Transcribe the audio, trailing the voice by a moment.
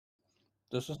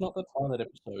This is not the Twilight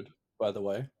episode, by the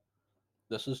way.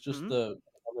 This is just Mhm. the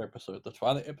other episode. The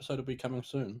Twilight episode will be coming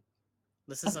soon.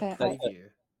 This is Okay, a preview.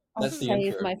 I'll That's the save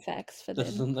intro. my facts for This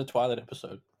then. isn't the Twilight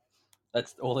episode.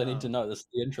 That's all they need to Oh. know. This is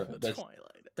the intro. The That's Twilight.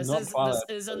 not This Twilight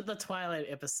isn't the Twilight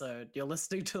episode. You're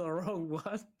listening to the wrong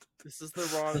one. This is the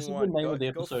wrong This is the one. name Go, of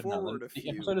the go episode now. forward a The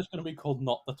few. episode is going to be called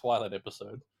Not the Twilight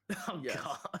Episode. Oh Yes.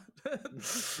 God.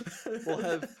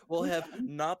 We'll have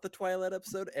not the Twilight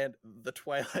episode and the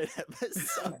Twilight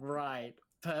episode. Right.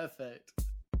 Perfect.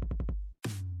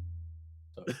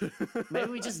 So, Maybe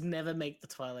we just never make the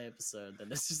Twilight episode.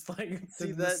 Then it's just like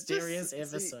See, the that mysterious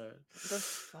just- see, episode. The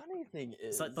funny thing is,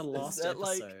 It's like the is lost that,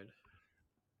 like, episode.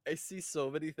 I see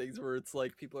so many things where it's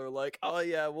like people are like, "Oh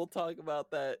yeah, we'll talk about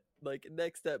that like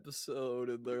next episode,"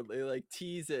 and they like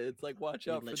tease it. It's like, watch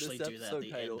We out for literally this do that at episode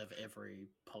the title. end of every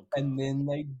podcast. and then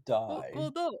they die.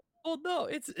 No,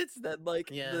 it's that like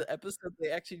Yeah. the episode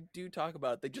they actually do talk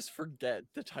about it, they just forget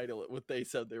to title it what they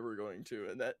said they were going to,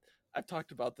 and that I've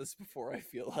talked about this before. I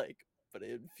feel like, but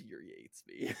it infuriates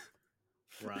me.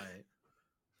 Right.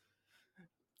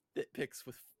 Nitpicks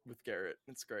with Garrett.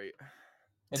 It's great.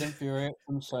 It infuriates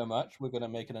them so much, we're going to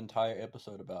make an entire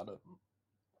episode about it.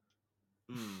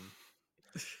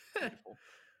 Beautiful.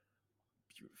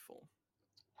 Beautiful.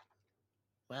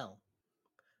 Well,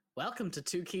 welcome to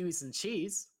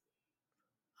 2Kiwis&Cheese.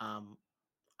 I'm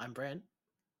Brent.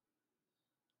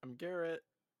 I'm Garrett.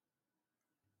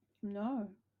 No.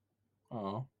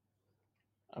 Oh.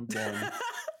 I'm done.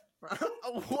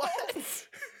 What?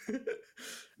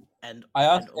 And I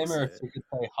asked and Emma also- if she could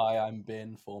say, "Hi, I'm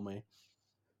Ben," for me.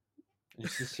 And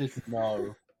she said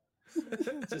no.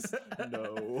 Just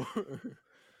no.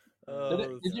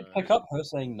 Did you pick up her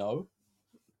saying no?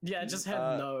 Yeah, just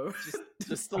had no.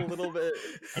 Just a little bit.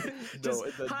 Just, No,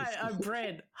 and then hi, just- I'm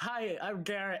Brent. Hi, I'm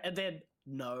Garrett. And then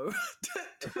no.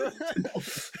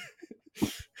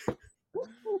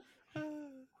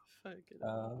 Fucking.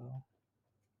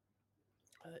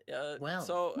 Well,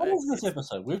 so What is this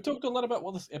episode? We've talked a lot about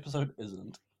what this episode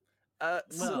isn't.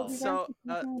 Well-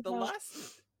 The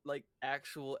last like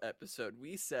actual episode,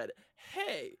 we said,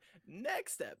 "Hey,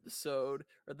 next episode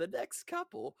or the next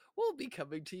couple will be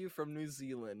coming to you from New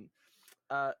Zealand."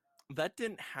 That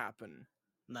didn't happen.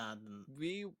 nah,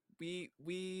 We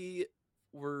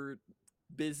were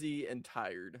busy and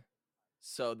tired,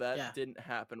 so that Yeah. didn't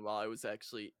happen while I was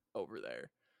actually over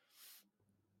there.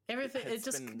 everything, it It's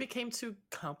just been- became too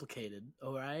complicated,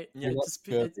 alright? Yeah, You got just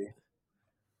be- it- scurvy.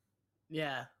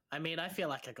 yeah. I mean, I feel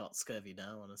like I got scurvy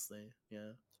now, honestly.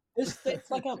 Yeah. This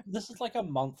is like a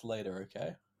month later,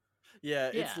 okay? Yeah,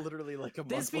 it's Yeah. literally like a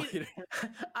There's month been-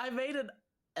 later. I made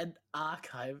the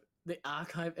archive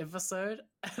episode,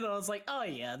 and I was like, oh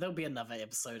yeah, there'll be another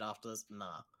episode after this.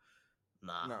 Nah,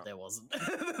 No. there wasn't.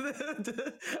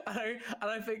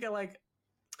 I think I like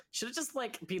should have just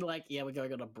like been like, yeah, we're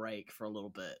going on a break for a little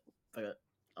bit, but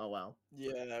oh well.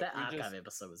 Yeah, That we archive just-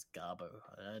 episode was garbo.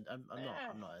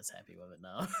 I'm not as happy with it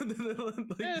now.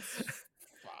 It's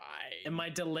fine. In my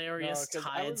delirious, 'cause I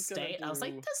tired was gonna state, I was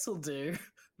like, do- "This will do."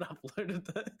 And uploaded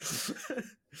that.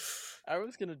 I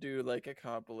was gonna do like a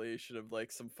compilation of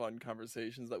like some fun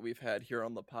conversations that we've had here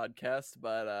on the podcast,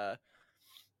 but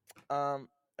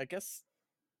I guess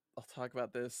I'll talk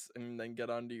about this and then get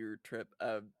on to your trip.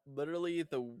 Literally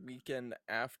the weekend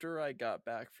after I got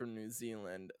back from New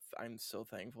Zealand, I'm so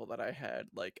thankful that I had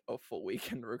like a full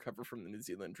weekend to recover from the New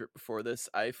Zealand trip before this.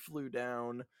 I flew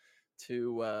down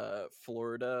to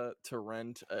Florida to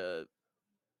rent a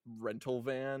rental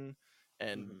van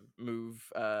and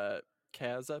move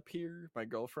Kaz up here, my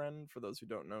girlfriend, for those who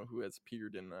don't know, who has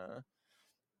appeared in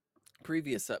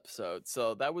previous episodes.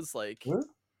 So that was like What?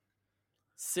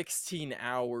 16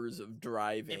 hours of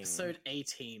driving. Episode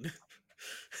 18.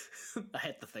 I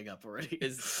had the thing up already.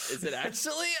 Is it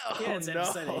actually? Oh, yeah, it's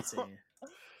episode no. 18.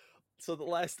 So the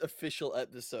last official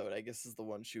episode, I guess, is the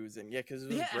one she was in. Yeah, because it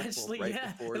was Yeah, right, actually, right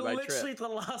yeah. before my Literally trip. the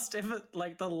last ever,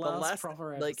 like the The last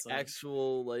proper episode. like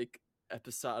actual like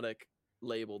episodic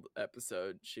labeled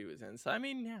episode she was in. So I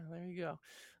mean, yeah, there you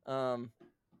go.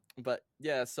 But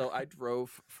yeah, so I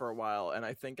drove for a while, and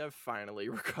I think I've finally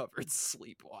recovered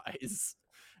sleep wise,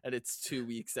 and it's 2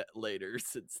 weeks later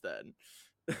since then.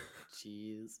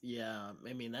 Jeez, yeah.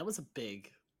 I mean, that was a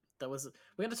big. That was.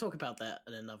 We're gonna talk about that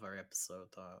in another episode,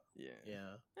 though. Yeah,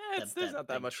 Yeah. there's that not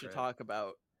that big much trip. to talk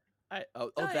about. Oh,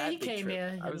 That yeah, he big came trip.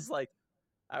 here, I you was know. like,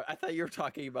 I thought you were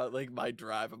talking about like my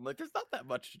drive. I'm like, there's not that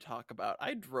much to talk about.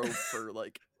 I drove for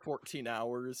like 14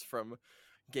 hours from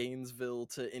Gainesville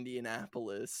to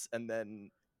Indianapolis, and then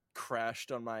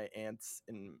crashed on my aunt's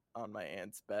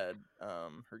bed.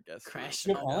 Her guest room. Crash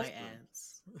Your on my ass?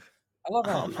 ants. I love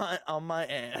how on my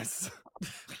ass.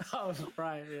 Oh, Oh,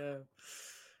 right, yeah.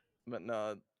 But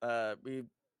no, we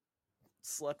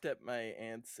slept at my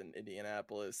aunt's in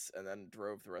Indianapolis and then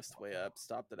drove the rest of the way up,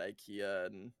 stopped at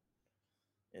IKEA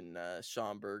in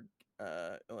Schaumburg,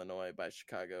 Illinois by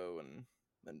Chicago, and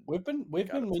then We've been got up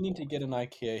to meaning to Portland. get an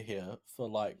IKEA here for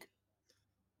like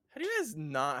How do you guys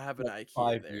not have an IKEA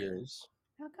 5 there? years.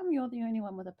 How come you're the only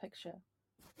one with a picture?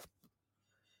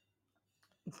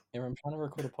 Emma, I'm trying to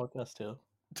record a podcast here.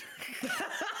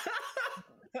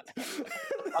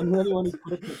 I'm the only one who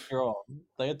put a picture on.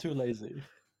 They are too lazy.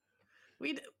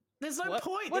 There's no What-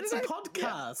 point. what It's a did I- yeah.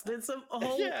 podcast. It's a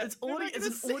whole. Yeah, it's we're not audio. It's gonna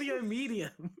an say- audio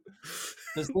medium.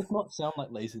 Does this not sound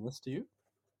like laziness to you?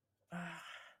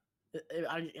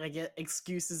 I get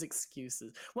excuses.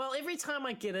 Well, every time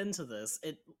I get into this,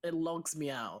 it logs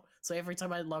me out. So every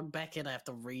time I log back in, I have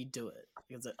to redo it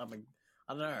because I don't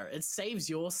know. It saves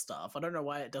your stuff. I don't know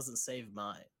why it doesn't save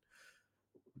mine.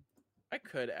 I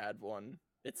could add one.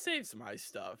 It saves my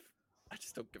stuff. I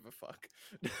just don't give a fuck.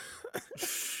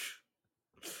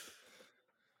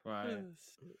 Right.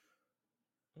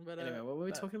 But, Anyway, what were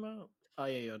we talking about? Oh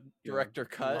yeah, your Director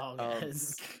cut.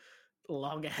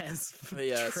 long ass. But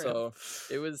yeah, trip. so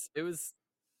it was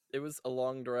a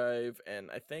long drive, and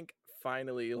I think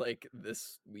finally, like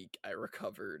this week, I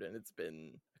recovered, and it's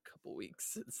been a couple weeks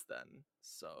since then.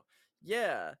 So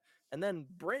yeah, and then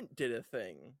Brent did a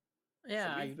thing.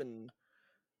 Yeah, so we've been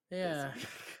yeah. busy.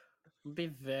 Be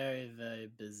very, very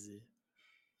busy.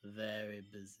 Very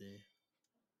busy.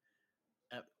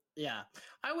 Yeah,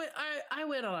 I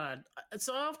went on.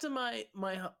 So after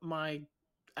our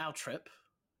trip,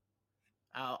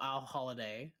 our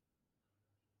holiday,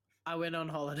 I went on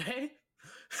holiday.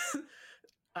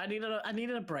 I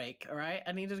needed a break. All right,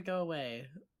 I needed to go away.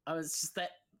 I was just that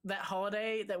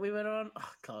holiday that we went on.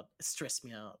 Oh god, it stressed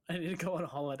me out. I need to go on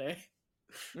holiday.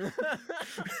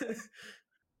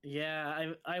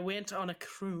 Yeah, I went on a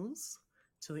cruise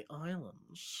to the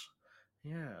islands.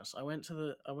 Yes, I went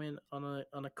on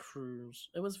a cruise.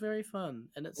 It was very fun,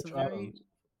 and it's Which a very. island?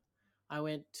 I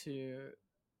went to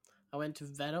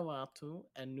Vanuatu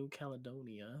and New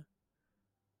Caledonia.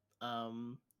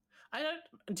 I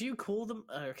don't. Do you call them?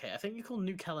 Okay, I think you call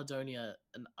New Caledonia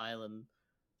an island.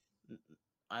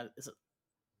 Is it?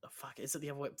 Oh, fuck, is it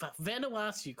the other way?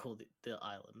 Vanuatu you call the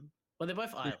island. Well, they're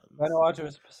both islands. Vanuatu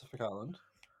is a Pacific island.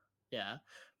 Yeah,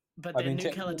 but I then mean, New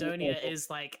technically, Caledonia also- is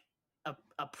like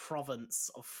a province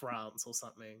of France or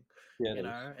something. Yeah, it You is.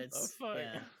 know, it's fuck.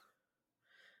 yeah.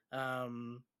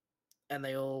 And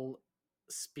they all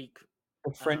speak.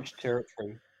 The French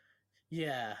territory.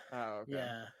 Yeah, Oh, okay.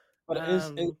 yeah, But it is.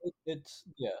 Um,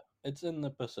 It's in the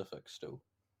Pacific still.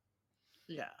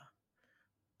 yeah.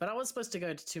 But I was supposed to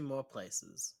go to 2 more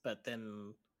places, but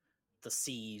then the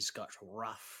seas got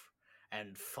rough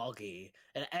and foggy,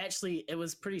 and actually, it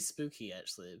was pretty spooky.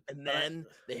 Actually, And But then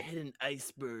they hit an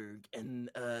iceberg, and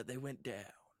they went down.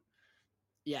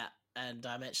 yeah, and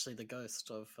I'm actually the ghost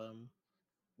of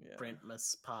Yeah, Brent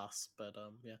must pass, but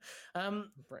yeah.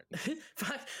 Brent.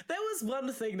 But there was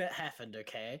one thing that happened.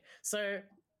 Okay, so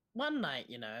one night,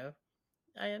 and there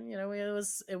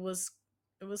was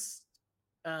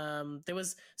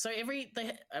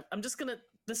I'm just gonna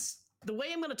the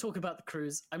way I'm gonna talk about the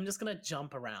cruise. I'm just gonna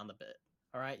jump around a bit.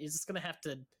 All right, you're just gonna have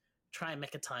to try and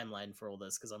make a timeline for all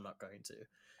this because I'm not going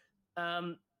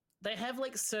to. They have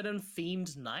like certain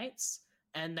themed nights,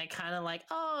 and they kind of like,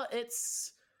 oh,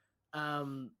 it's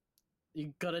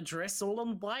you gotta dress all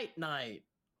in white night.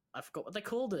 I forgot what they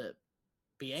called it.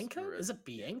 Bianco? Red- Is it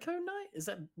Bianco night? Is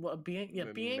that what a Bianco?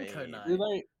 Yeah, Bianco Maybe.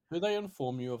 night. Do they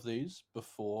inform you of these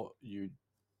before you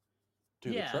do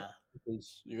the trip? Yeah.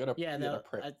 Because you gotta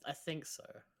prep. I think so.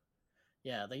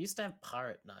 Yeah, they used to have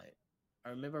pirate night. I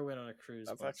remember I went on a cruise.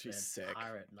 That's once, actually they had sick.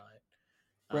 Pirate night.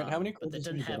 Brent, how many But they cruises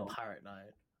have didn't you been have on? pirate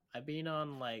night. I've been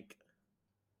on like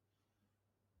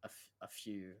a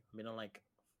few. I've been on like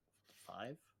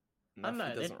 5. I don't know.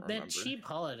 Nuffy doesn't They're remember. cheap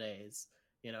holidays.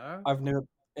 I've never.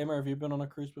 Emma, have you been on a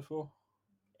cruise before?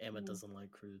 Emma doesn't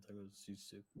like cruise. I go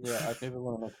sick. Yeah, I've never been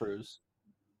on a cruise.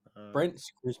 Um,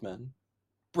 Brent's cruise man.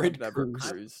 I've Brent never cruise.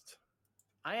 cruised.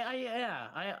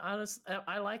 I honestly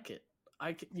I like it.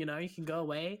 You can go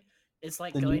away. It's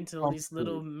like The new going to all Tom these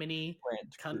little Cruise. mini Brent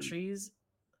cruise. countries.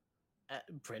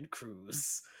 Brent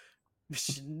Cruise.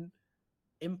 Mission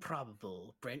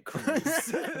Improbable. Brent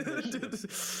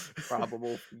Cruise.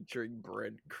 Probable featuring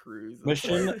Brent Cruz.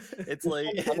 Mission- It's Mission like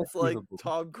it's like Unachievable.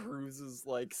 Tom Cruise's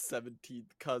like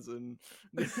 17th cousin.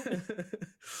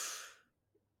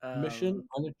 Mission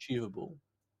unachievable.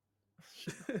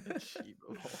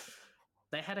 Achievable.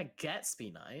 They had a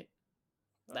Gatsby night.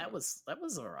 That Oh. was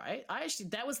all right.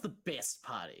 That was the best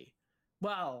party.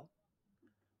 Well,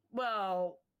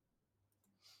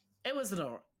 It was an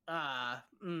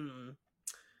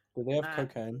Do they have Uh,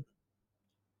 cocaine?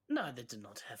 no, they did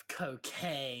not have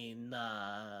cocaine.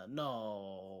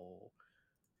 No,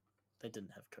 they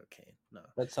didn't have cocaine. No,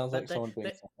 That sounds but like someone being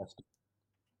they sarcastic.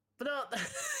 but no,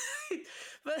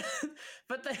 but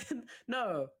but then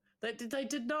no. They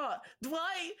did not.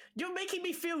 Why? You're making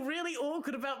me feel really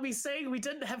awkward about me saying we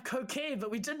didn't have cocaine,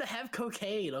 but we didn't have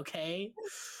cocaine, okay?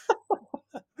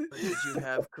 Did you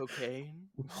have cocaine?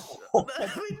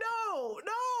 No,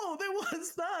 there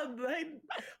was none.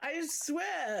 I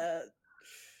swear.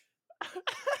 I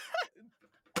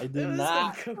There did was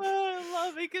not. no cocaine. I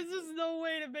love it because there's no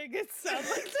way to make it sound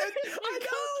like I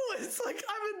know. It's like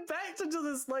I'm backed into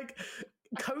this like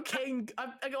cocaine.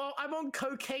 I'm on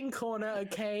cocaine corner,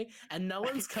 okay, and no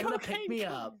one's coming to pick me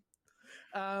up.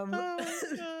 Oh my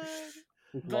god.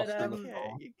 We've But, lost in the okay,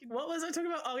 fall. what was I talking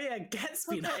about? Oh yeah,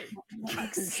 Gatsby. Okay. For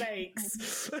fuck's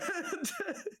sakes.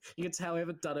 You can tell I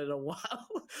haven't done it in a while.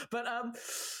 But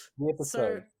The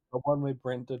episode, the one where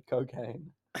Brent did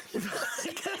cocaine.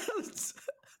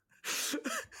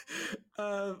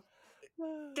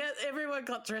 Everyone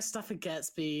got dressed up in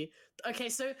Gatsby. Okay,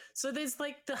 so there's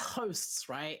like the hosts,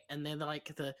 right? And then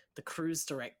like the cruise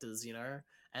directors, you know?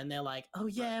 And they're like, oh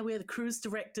yeah, we're the cruise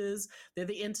directors. They're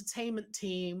the entertainment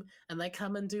team. And they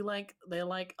come and do like, they're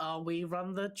like, oh, we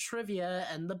run the trivia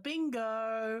and the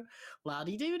bingo.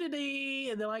 La-dee-doo-dee-dee.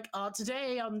 And they're like, oh,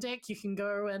 today on deck you can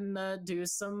go and do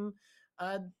some...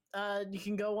 you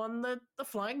can go on the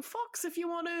Flying Fox if you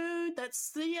want to.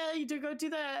 That's the you do go do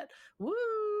that. Woo!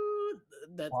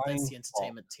 That's Flying the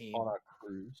entertainment team. On a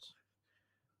cruise.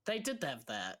 They did have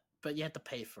that, but you had to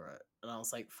pay for it, and I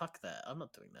was like, "Fuck that! I'm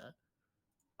not doing that."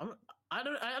 I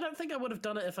don't think I would have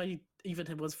done it if I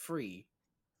even was free,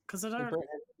 because I Hey, don't. Brent,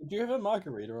 did you have a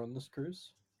margarita on this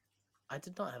cruise? I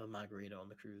did not have a margarita on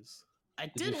the cruise. I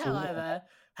Did did, you see however,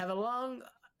 have a long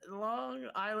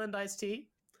island iced tea.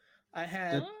 I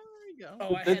had. Did- Oh, there you go.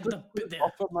 Oh, I Did had this the. cruise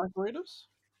offer margaritas?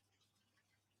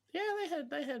 Yeah,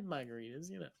 they had margaritas,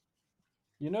 you know.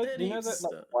 You know Then that it's,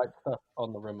 like white stuff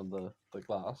on the rim of the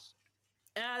glass.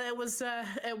 It was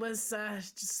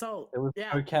salt. It was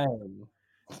Yeah, cocaine.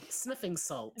 sniffing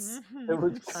salts. It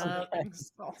was Um, cocaine.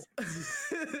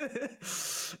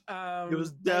 It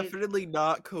was definitely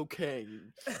not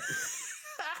cocaine.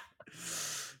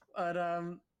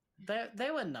 But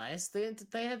they were nice. They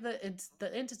had the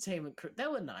entertainment crew. They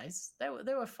were nice. They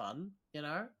were fun. You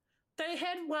know, they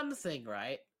had one thing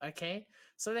right. Okay,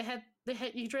 so they had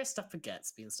you dressed up for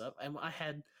Gatsby and stuff, and I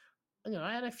had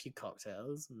a few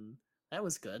cocktails and that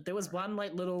was good. There was one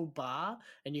like little bar,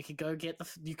 and you could go to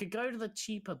the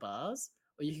cheaper bars,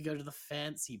 or you could go to the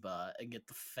fancy bar and get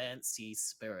the fancy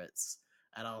spirits.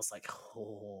 And I was like,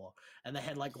 oh. And they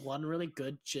had like one really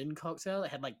good gin cocktail.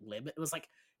 It had like lemon. It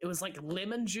was like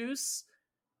lemon juice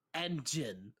and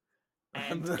gin,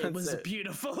 and it That's was it.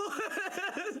 beautiful.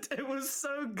 It was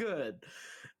so good.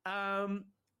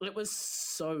 It was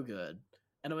so good,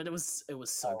 and I mean, it was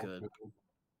so good.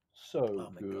 So Oh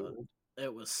my good. God.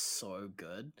 It was so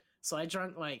good. So I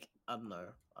drank like I don't know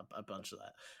a bunch of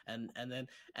that, and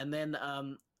then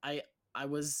I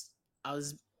was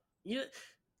you know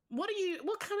what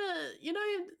kind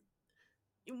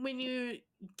of when you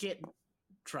get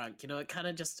drunk, it kind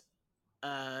of just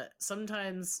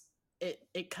sometimes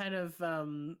it kind of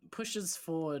pushes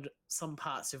forward some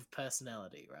parts of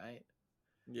personality, right?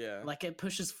 Yeah. Like it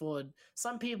pushes forward.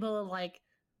 Some people are like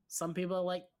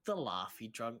the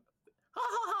laughy drunk. Ha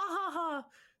ha ha ha ha.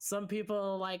 Some people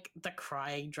are like the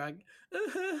crying drunk.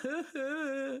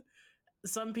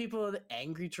 Some people are the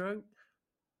angry drunk.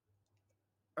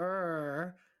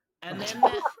 And then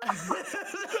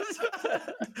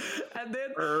and then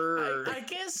I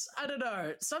guess I don't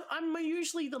know. I'm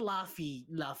usually the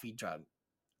laughy drunk.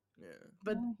 Yeah.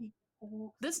 But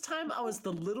this time I was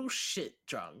the little shit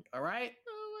drunk, all right?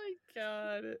 Oh my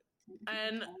god.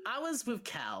 And I was with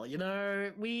Cal,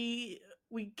 we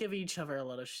give each other a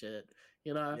lot of shit,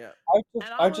 Yeah.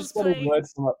 I just got a word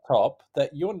from up top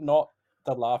that you're not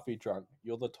the laughy drunk.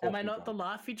 You're the talky Am I not drunk. the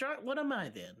laughy drunk? What am I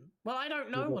then? Well, I don't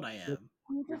know what I am.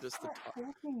 You just just the start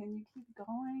talking and you keep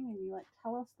going and you like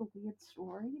tell us the weird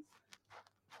stories.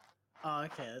 Oh,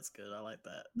 okay, that's good. I like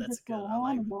that. You That's just good. go I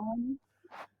like. and on.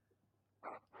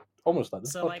 Almost like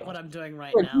this So, like what podcast. I'm doing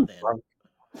right Are now, you then. drunk?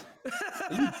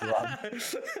 Are you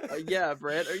drunk? Yeah,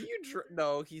 Brett. Are you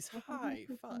No, he's high.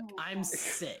 Fuck. I'm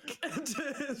sick.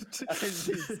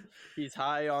 He's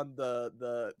high on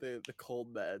the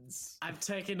cold meds. I've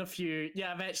taken a few.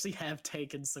 Yeah, I've actually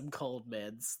taken some cold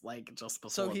meds, like just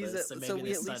before So he's this. so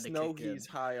we at least know kick in. he's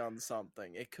high on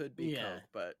something. It could be Yeah. coke,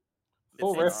 but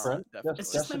For it's reference, definitely.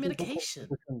 It's just my for people who medication.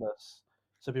 listen to this,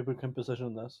 so people can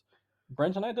position this.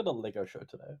 Brent and I did a Lego show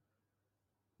today.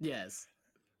 Yes.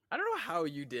 I don't know how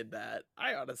you did that.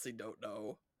 I honestly don't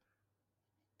know.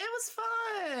 It was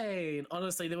fine.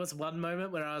 Honestly, there was one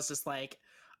moment where I was like,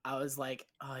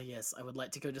 oh yes, I would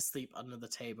like to go to sleep under the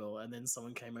table. And then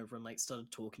someone came over and like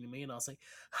started talking to me, and I was like,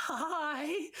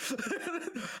 hi,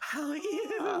 how are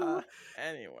you?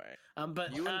 Anyway,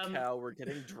 But you and Cal were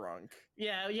getting drunk.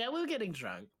 Yeah, we were getting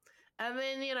drunk, and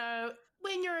then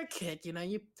when you're a kid,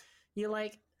 you're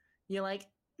like,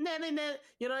 no, no,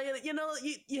 no,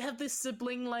 you have this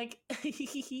sibling like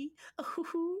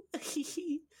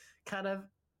kind of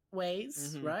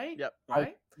ways, Mhm. right? Yep.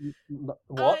 Right.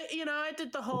 What? I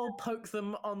did the whole poke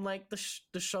them on like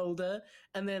the shoulder,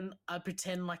 and then I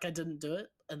pretend like I didn't do it,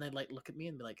 and they like look at me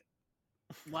and be like,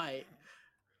 "Why?"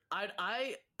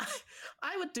 I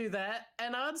I would do that,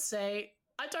 and I would say,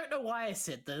 I don't know why I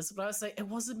said this, but I would say it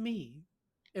wasn't me.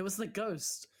 It was the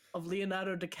ghost of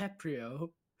Leonardo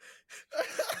DiCaprio.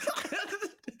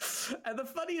 And the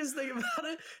funniest thing about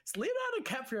it is Leonardo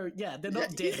DiCaprio. Yeah, they're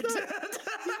not dead. He's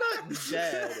not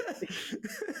dead.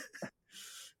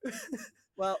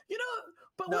 Well,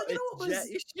 but no, what was?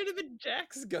 it should have been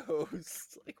Jack's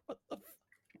ghost. Like, what the fuck?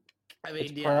 I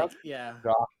mean, It's yeah.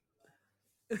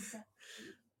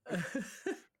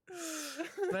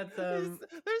 But there's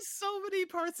so many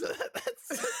parts of that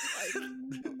that's like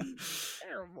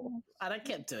terrible. Mm. And I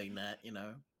kept doing that,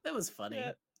 It was funny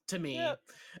to me Yeah.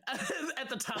 at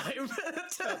the time.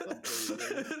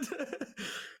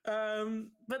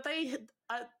 But they,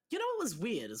 it was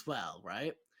weird as well,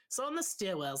 right? So on the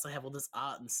stairwells, they have all this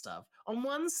art and stuff. On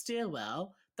one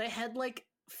stairwell, they had like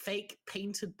fake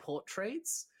painted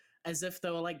portraits as if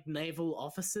they were like naval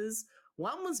officers.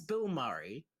 One was Bill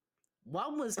Murray,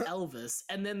 one was Elvis,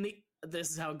 and then this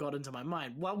is how it got into my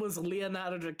mind. One was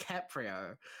Leonardo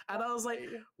DiCaprio. And I was like,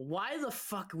 why the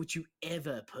fuck would you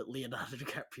ever put Leonardo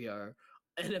DiCaprio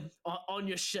on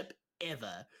your ship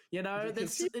ever?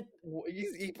 Because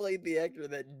he played the actor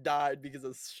that died because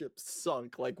the ship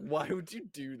sunk. Like, why would you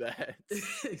do that?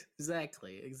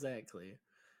 Exactly.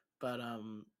 But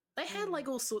they had like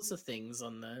all sorts of things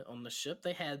on the ship.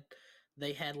 They had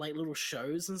like little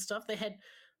shows and stuff. They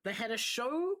had a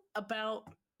show about,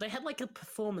 they had like a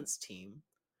performance team.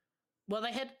 Well,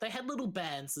 they had little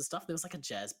bands and stuff. There was like a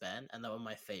jazz band, and they were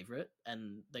my favorite,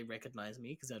 and they recognized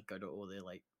me because I'd go to all their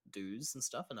like dues and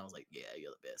stuff, and I was like, yeah,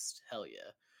 you're the best, hell yeah.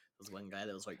 There was one guy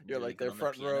that was like, you're really like their good on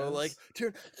front the row, pianos. like,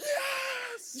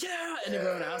 yes, yeah, and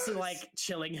everyone else is like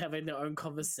chilling, having their own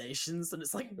conversations, and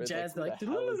it's like We're jazz, like, they're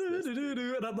 "Who like, the hell is this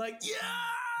 "Do-do-do-do-do-do," and I'm like,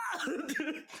 yeah,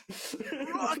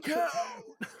 rock out,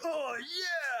 oh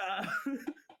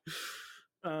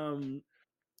yeah.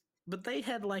 But they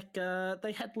had like the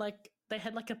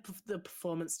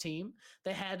performance team.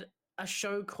 They had a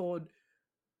show called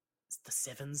The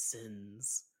Seven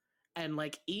Sins, and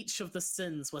like each of the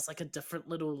sins was like a different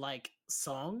little like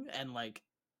song and like,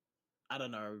 I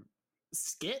don't know,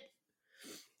 skit.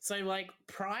 So like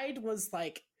Pride was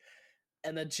like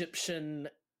an Egyptian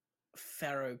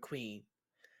pharaoh queen,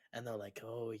 and they're like,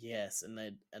 oh yes, and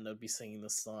they'd be singing the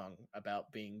song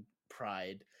about being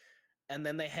Pride. And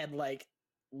then they had like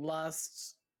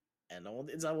Lust and all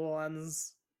these other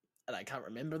ones, and I can't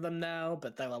remember them now,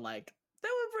 but they were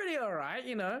pretty alright,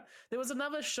 There was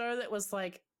another show that was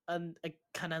like a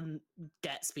kind of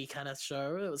Gatsby kind of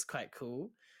show. It was quite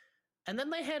cool. And then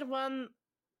they had one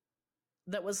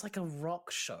that was like a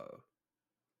rock show,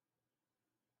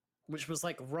 which was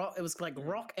like rock. It was like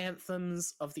rock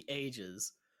anthems of the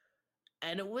ages,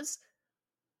 and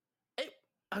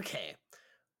okay.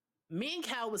 Me and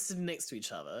Cal were sitting next to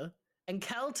each other, and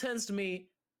Cal turns to me,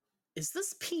 "Is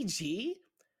this PG?"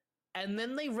 And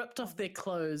then they ripped off their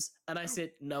clothes, and I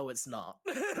said, "No, it's not."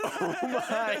 Oh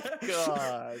my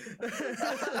god!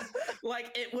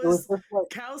 Like it Was was. this like,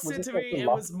 Cal was said this to like me, the it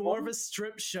last was more of one? a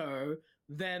strip show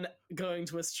than going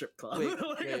to a strip club.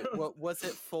 Wait, what was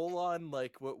it? Full on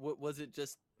like what was it?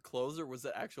 Just clothes, or was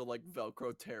it actual like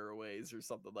Velcro tearaways or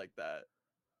something like that?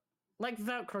 Like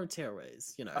Velcro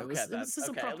tearaways, it Okay, was just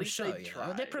a okay, at proper least show. they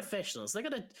They're tried. professionals. They're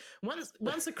gonna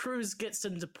once a cruise gets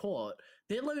into port,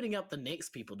 they're loading up the next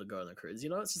people to go on the cruise.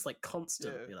 It's just like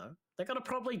constant. Yeah. They're gonna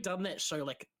probably done that show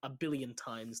like a billion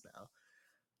times now.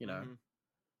 Mhm.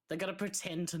 They're gonna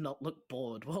pretend to not look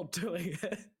bored while doing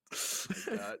it.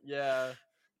 Yeah,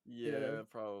 know,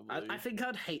 probably. I think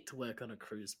I'd hate to work on a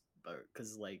cruise boat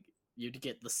because like you'd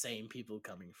get the same people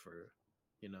coming through.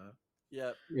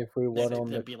 Yep. If we went on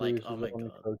the they'd be like, cruise, "Oh we my were on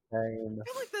God." cocaine. I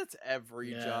feel like that's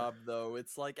every Yeah. job, though.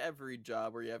 It's like every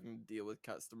job where you have to deal with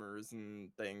customers and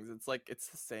things. It's like it's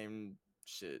the same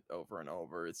shit over and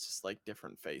over. It's just like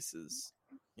different faces,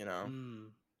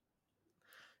 Mm.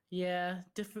 Yeah,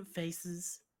 different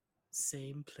faces,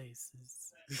 same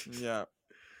places. Yeah.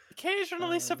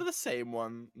 Occasionally some Um, of the same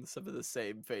one, some of the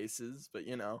same faces, but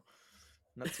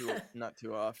not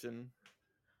too often.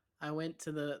 I went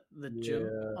to the gym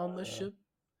Yeah. on the ship.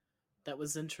 That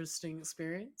was interesting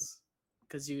experience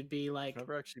because you'd be I've like,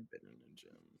 never actually been in a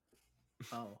gym.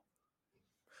 oh,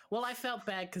 well, I felt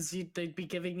bad because they'd be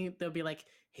giving you, they'll be like,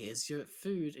 here's your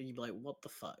food, and you'd be like, what the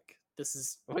fuck? This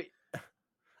is Wait,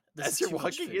 this as is you're too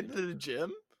much walking food. into the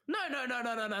gym? No.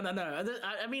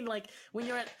 I mean, like when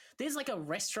you're at, there's like a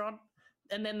restaurant,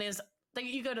 and then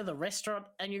you go to the restaurant,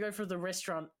 and you go for the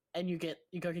restaurant, and you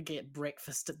go to get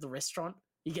breakfast at the restaurant.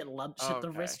 You get lunch at the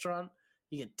Okay. restaurant.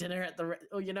 You get dinner at the,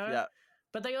 or Yeah.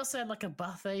 But they also had like a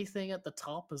buffet thing at the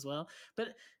top as well.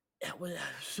 But it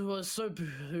was so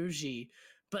bougie.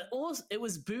 But also, it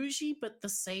was bougie, but at the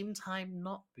same time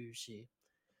not bougie.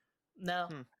 Now,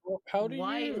 Well, how do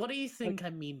why? you What do you like? think I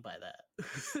mean by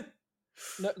that?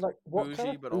 No, like what kind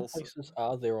Bougie, of but food also places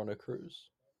are there on a cruise?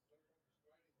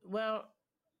 Well,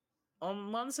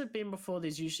 on ones I've been before,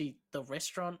 there's usually the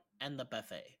restaurant and the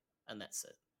buffet, and that's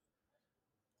it.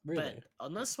 Really? But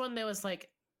on this one, there was like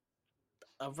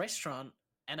a restaurant,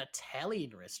 an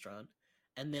Italian restaurant,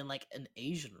 and then like an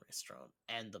Asian restaurant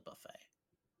and the buffet.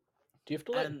 Do you have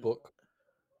to like and- book?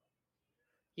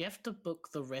 You have to book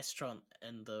the restaurant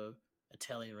and the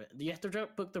Italian. You have to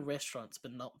book the restaurants,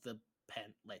 but not the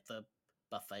like the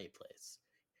buffet place.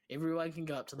 Everyone can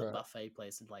go up to the Right. buffet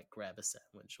place and like grab a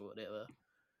sandwich or whatever,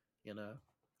 you know.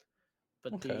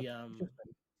 But Okay.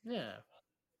 yeah,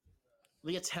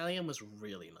 the Italian was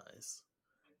really nice.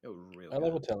 It was real I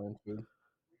love good. Italian food.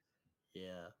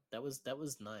 Yeah, that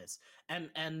was nice. And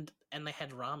they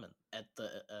had ramen at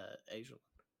the Asian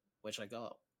one, which I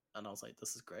got, and I was like,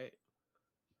 this is great.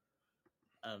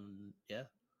 Yeah,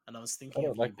 and I was I thinking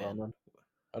don't of like you, Ben. ramen.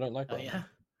 I don't like Oh ramen. yeah,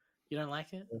 you don't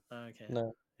like it? Yeah. Oh, okay.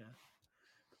 No. Yeah,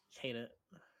 hate it.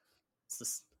 It's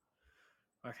just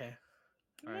okay.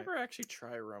 I All right. never actually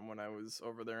tried rum when I was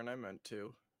over there, and I meant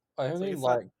to. I It's only it's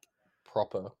not- like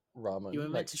proper ramen. You were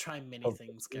like meant to try many of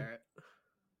things, food. Garrett.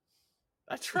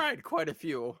 I tried quite a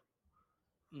few.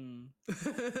 Mm.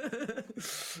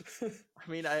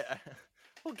 I mean,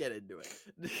 we'll get into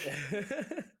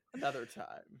it another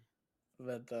time.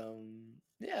 But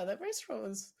yeah, that restaurant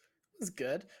was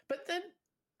good. But then,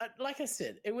 like I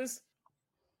said, it was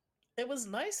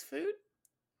nice food.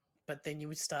 But then you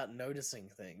would start noticing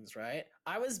things, right?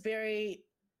 I was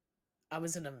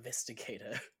an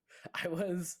investigator. I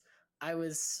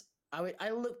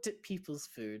looked at people's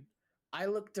food. I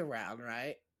looked around,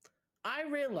 right? I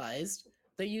realized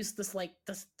they used the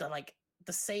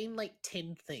same like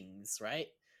 10 things, right?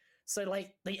 So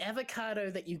like the avocado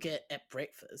that you get at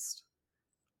breakfast,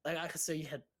 like so you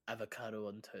had avocado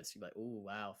on toast. You're like, oh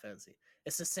wow, fancy.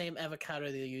 It's the same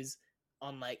avocado they use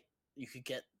on like you could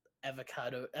get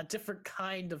avocado, a different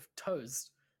kind of toast,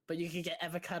 but you could get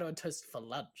avocado on toast for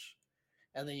lunch,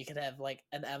 and then you could have like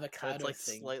an So avocado it's like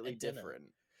thing slightly at dinner. different.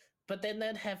 But then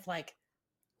they'd have like,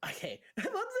 okay, one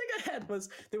thing I had was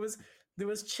there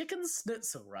was chicken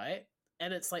schnitzel, right?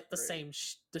 And it's like the Great.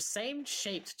 same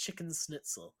shaped chicken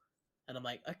schnitzel. And I'm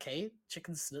like, okay,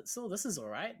 chicken schnitzel, this is all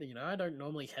right. You know, I don't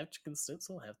normally have chicken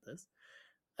schnitzel. I'll have this.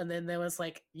 And then there was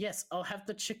like, yes, I'll have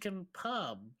the chicken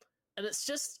parm. And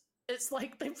it's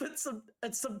like they put some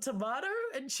tomato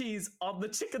and cheese on the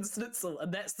chicken schnitzel,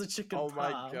 and that's the chicken Oh parm.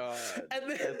 my god! And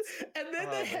then Oh they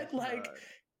my had like, God.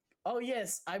 oh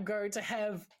yes, I'm going to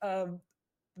have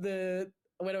the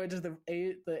when I went to the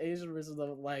Asian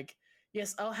restaurant, like,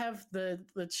 yes, I'll have the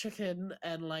chicken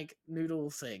and like noodle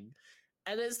thing,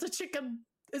 and it's the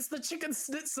chicken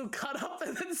schnitzel cut up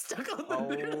and then stuck on the Oh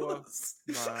noodles.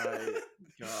 my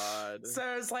god!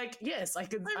 So it's like, yes, I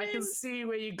can mean- see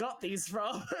where you got these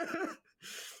from.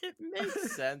 It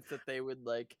makes sense that they would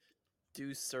like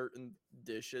do certain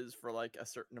dishes for like a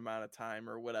certain amount of time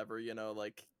or whatever, you know,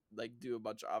 like do a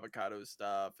bunch of avocado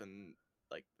stuff and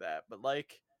like that. But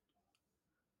like,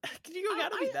 you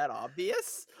gotta be that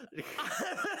obvious.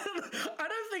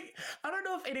 I don't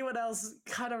know if anyone else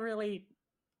kind of really.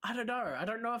 I don't know. I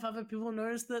don't know if other people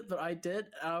noticed it, but I did.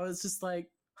 I was just like,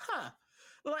 huh.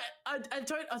 Like,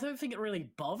 I don't think it really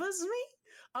bothers me.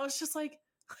 I was just like,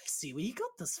 I see where you got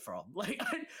this from. Like,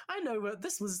 I know where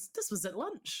this was at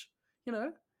lunch, you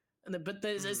know. And then, but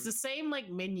it's the same like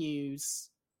menus.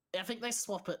 I think they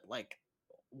swap it like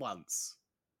once,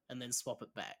 and then swap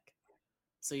it back.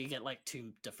 So you get like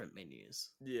 2 different menus.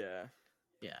 Yeah.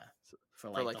 Yeah. So, for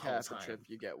for like the whole half time. a trip,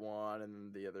 you get one, and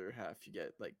then the other half you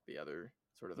get like the other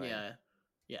sort of thing. Yeah.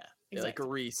 Yeah. Like Exactly. a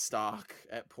restock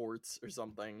at ports or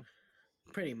something.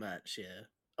 Pretty much, yeah.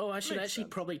 Oh, I should Makes actually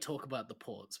sense. probably talk about the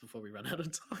ports before we run out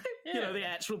of time. Yeah. The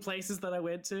actual places that I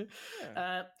went to.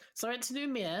 Yeah. So I went to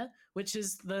Numere, which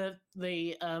is that's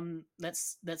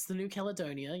the New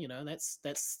Caledonia.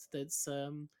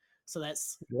 So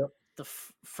that's Yep. the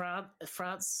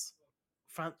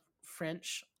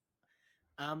French.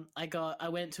 I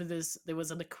went to this. There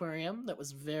was an aquarium that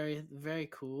was very, very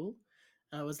cool.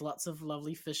 There was lots of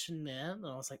lovely fish in there, and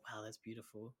I was like, "Wow, that's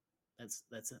beautiful. That's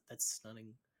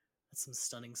stunning. That's some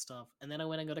stunning stuff." And then I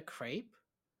went and got a crepe,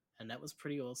 and that was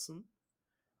pretty awesome.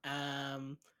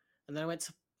 And then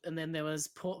and then there was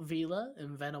Port Vila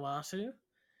in Vanuatu.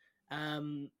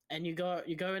 And you go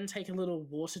and take a little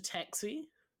water taxi,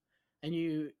 and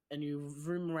you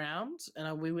room around. And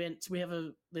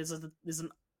there's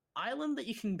an island that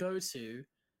you can go to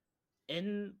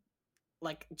in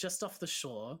like just off the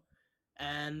shore,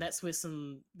 and that's where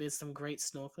there's some great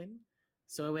snorkeling.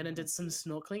 So I went and did some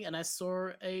snorkeling, and I saw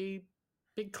a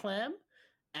big clam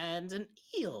and an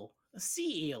eel, a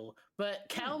sea eel. But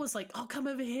Cal was like, "Oh, come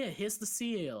over here. Here's the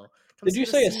sea eel." Come Did see you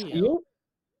the say a sea seal?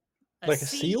 Like a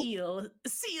sea seal? eel.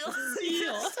 Seal.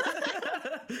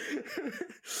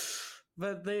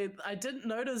 But I didn't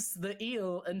notice the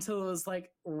eel until it was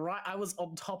like I was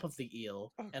on top of the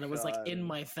eel, and it was like in God.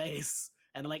 my face,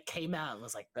 and it like came out and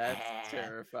was like, That's "Ah."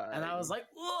 terrifying. And I was like,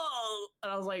 "Whoa!"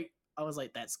 And I was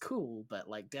like, "That's cool," but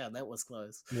like, damn, that was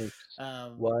close. Snakes.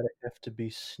 Um, Why do they have to be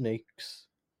snakes?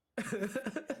 Eels,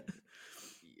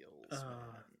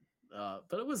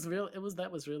 but it was real.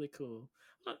 That was really cool.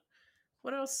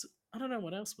 What else? I don't know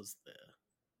what else was there.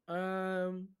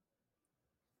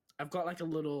 I've got like a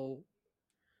little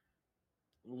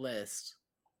list.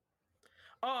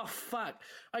 Oh fuck.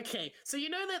 Okay, so you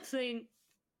know that thing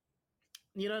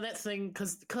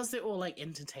because they're all like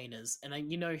entertainers, and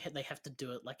they have to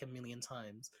do it like a million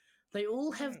times. They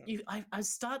all have I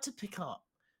start to pick up.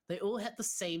 They all have the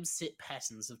same set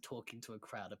patterns of talking to a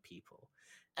crowd of people,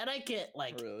 and I get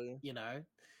like really?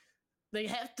 they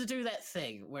have to do that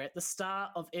thing where at the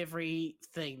start of every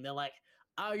thing they're like,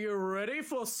 "Are you ready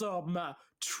for some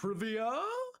trivia?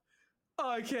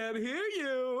 I can't hear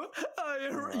you."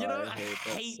 I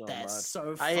hate that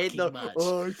so fucking much.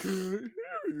 I can't hear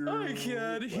you. I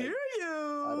can't hear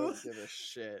you. I don't give a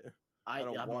shit.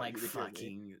 I'm want like, you to hear me.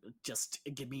 fucking, just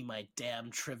give me my damn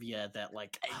trivia that,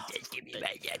 like, Just give me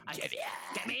my damn trivia.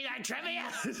 Give me that trivia!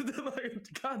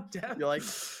 Like, God damn. You're like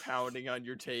pounding on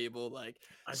your table, like,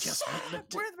 I just want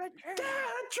the where's my trivia!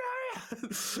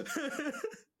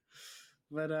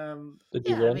 But, Did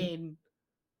you yeah, I win? mean,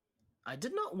 I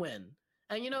did not win.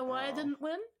 And you know why I Oh. didn't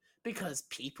win? Because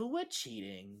people were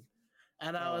cheating.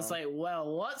 And I was Oh. like,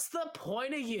 well, what's the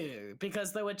point of you?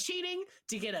 Because they were cheating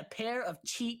to get a pair of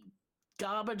cheap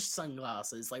garbage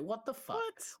sunglasses. Like, what the fuck?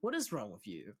 What is wrong with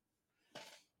you?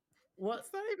 What?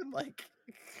 It's not even like.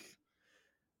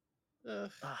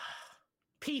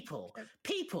 People.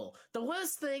 The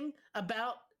worst thing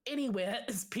about anywhere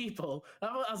is people.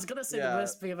 I was gonna say the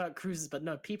worst thing about cruises, but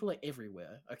no, people are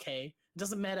everywhere. Okay, it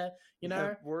doesn't matter. You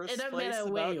know, worst it doesn't place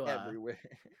matter where about you are. everywhere.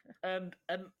 And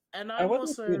How I'm are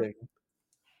also. they cheating?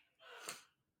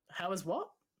 How is what?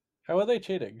 How are they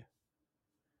cheating?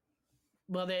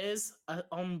 Well, there is an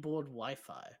onboard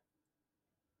Wi-Fi,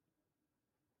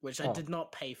 which I did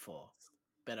not pay for,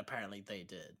 but apparently they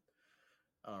did,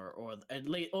 or at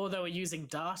least, or they were using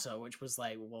data, which was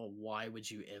like, well, why would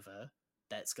you ever?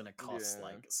 That's gonna cost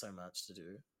like so much to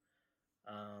do,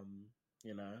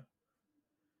 you know.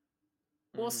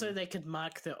 Also, they could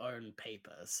mark their own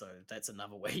paper, so that's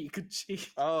another way you could cheat.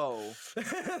 Oh, so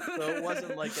it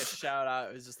wasn't like a shout out;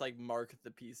 it was just like mark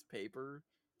the piece of paper.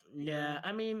 Yeah,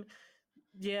 I mean,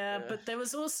 yeah, but there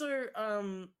was also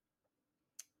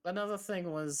another thing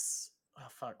was, oh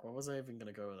fuck, what was I even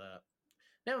gonna go with that?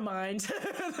 Never mind.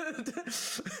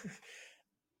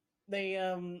 They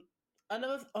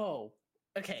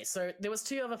okay, so there was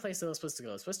two other places I was supposed to go.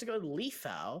 I was supposed to go to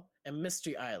Leafau and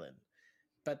Mystery Island,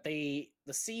 but the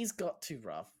seas got too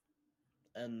rough,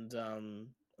 and I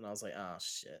was like, ah,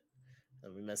 shit,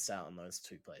 and we missed out on those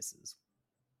two places.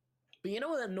 But you know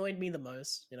what annoyed me the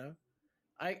most? You know,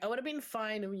 I would have been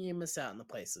fine when you miss out on the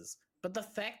places, but the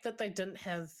fact that they didn't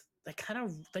have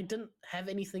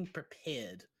anything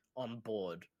prepared on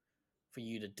board for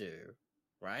you to do,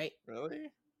 right? Really?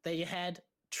 They had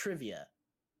trivia,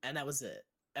 and that was it.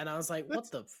 And I was like,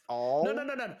 That's what the all?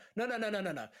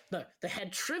 No. They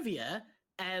had trivia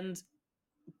and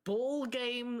ball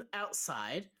game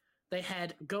outside. They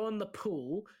had go in the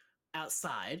pool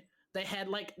outside. They had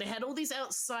all these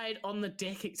outside on the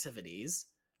deck activities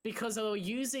because they were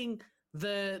using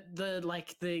the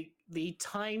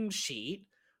timesheet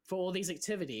for all these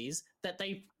activities that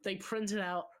they printed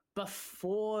out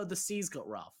before the seas got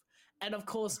rough. And of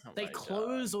course, Oh they my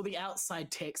close all the outside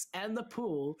decks and the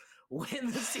pool when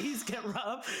the seas get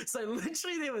rough. So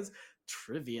literally, there was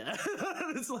trivia.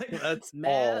 It's like, That's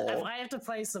man, if all. I have to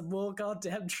play some more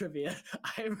goddamn trivia,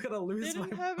 I'm gonna lose They my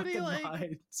didn't have any, fucking like,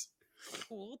 mind.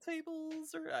 Pool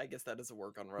tables, or I guess that doesn't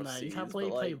work on rough No, seas. you can't but,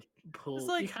 play like, pool.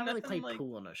 like, You can't really play nothing, like-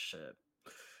 pool on a ship.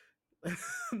 yeah,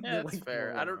 They're, that's like,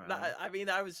 fair. I rolling don't. around. I mean,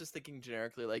 I was just thinking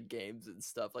generically, like games and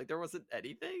stuff. Like there wasn't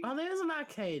anything. Oh, there's an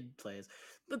arcade place,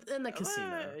 but in the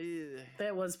casino, Eh,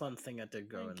 there was one thing I did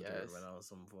go I and do guess. when I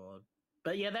was on board.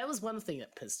 But yeah, that was one thing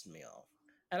that pissed me off,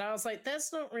 and I was like,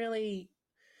 "That's not really."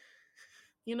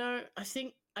 You know, I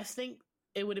think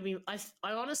it would have been. I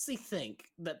honestly think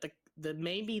that the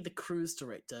maybe the cruise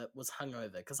director was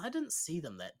hungover because I didn't see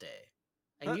them that day.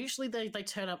 And Huh. usually they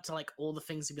turn up to like all the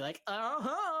things and be like,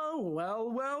 oh,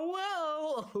 well,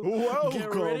 get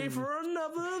ready Welcome." for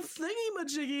another thingy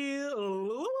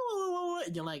majiggy.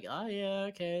 And you're like, oh yeah,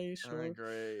 okay, sure,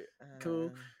 Great.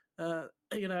 cool.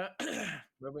 You know,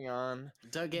 Moving on.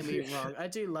 don't get me wrong, I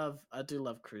do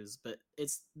love cruise, but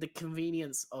it's the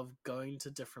convenience of going to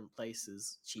different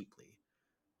places cheaply.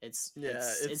 It's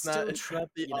It's still not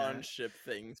the you know. on ship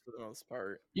things for the most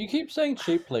part. You keep saying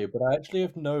cheaply, but I actually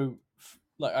have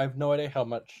I have no idea how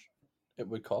much it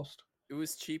would cost. It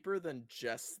was cheaper than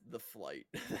just the flight.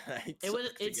 that I It was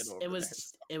took to get over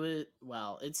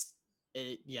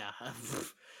there. yeah.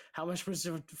 How much was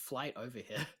your flight over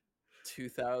here?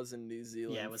 2,000 New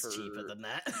Zealand. Yeah, it was cheaper than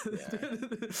that.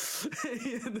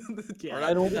 Yeah. Or Yeah. not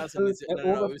And all the 2,000 food- New Zealand. and No,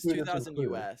 all no, the it was food is 2,000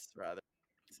 included. US rather.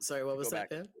 Sorry, what was Go that,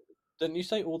 back. Ben? Didn't you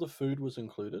say all the food was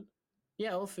included?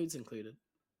 Yeah, all food's included.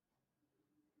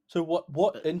 So what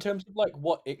But- in terms of like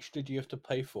what extra do you have to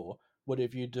pay for?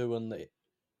 Whatever you do on the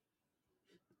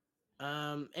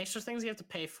Extra things you have to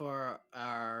pay for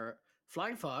are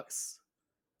flying fox.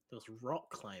 There's rock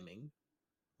climbing,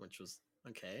 which was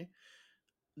okay.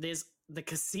 There's the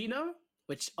casino,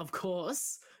 which of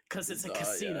course, because it's a Yeah.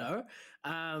 casino.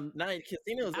 Night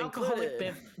casinos Alcoholic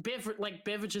included. like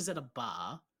beverages at a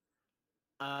bar.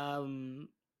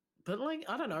 But like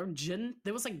I don't know, gin.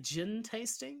 There was like gin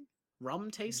tasting, rum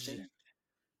tasting. Gin.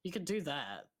 You could do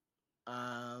that.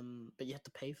 But you had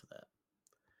to pay for that.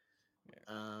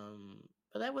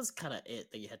 But that was kind of it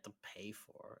that you had to pay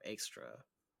for extra.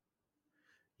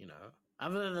 You know,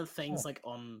 other than things like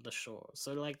on the shore.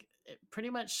 So like, pretty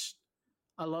much,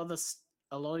 a lot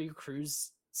of your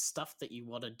cruise stuff that you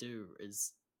want to do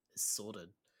is sorted.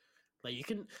 Like you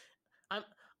can,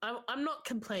 I'm not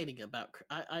complaining about.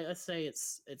 I say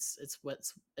it's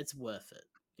worth it.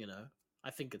 You know, I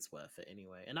think it's worth it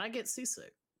anyway. And I get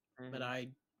seasick, but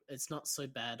it's not so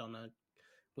bad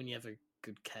when you have a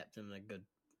good captain and a good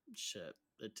ship.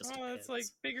 It just depends. It's like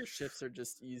bigger ships are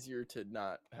just easier to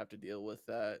not have to deal with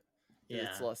that. Yeah.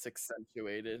 It's less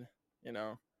accentuated, you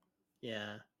know.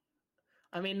 Yeah.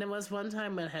 I mean, there was one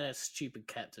time when I had a stupid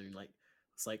captain, like,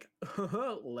 it's like,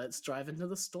 let's drive into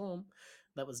the storm.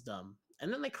 That was dumb.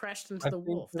 And then they crashed into I the think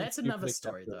wharf. the That's another stupid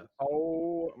story, captain- though.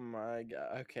 Oh my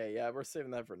god. Okay, yeah, we're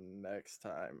saving that for next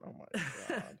time. Oh my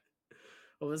god.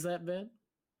 What was that, Ben?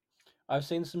 I've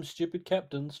seen some stupid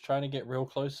captains trying to get real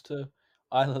close to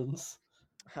islands.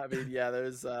 I mean, yeah, there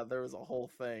was a whole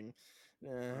thing. Oh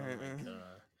my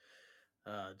god.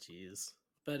 Oh, jeez.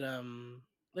 But,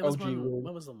 there was Oh, gee one. whiz.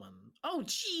 What was the one? Oh,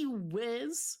 gee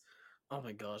whiz! Oh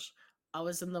my gosh. I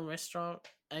was in the restaurant,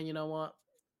 and you know what?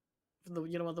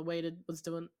 You know what the waiter was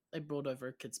doing? They brought over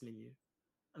a kid's menu.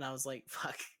 And I was like,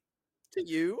 fuck. To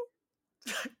you?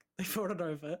 They brought it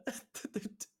over.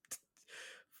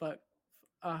 Fuck.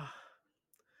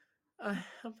 I'm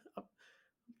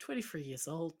 23 years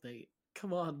old, mate.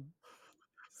 Come on.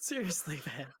 Seriously,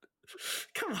 man.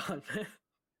 Come on, man.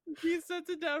 He sets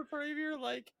it down for you. You're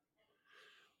like,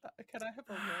 can I have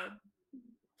a red?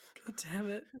 God damn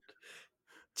it.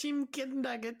 Chicken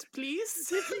nugget,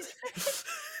 please.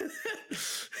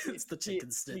 It's the chicken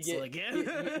schnitzel again.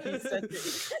 He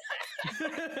sets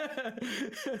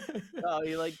it. Oh,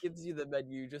 he like gives you the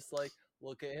menu. Just like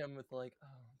look at him with like, oh,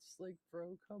 just like,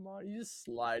 bro, come on. You just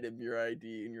slide him your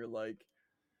ID, and you're like,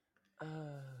 like,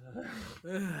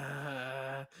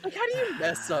 how do you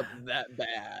mess up that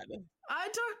bad? I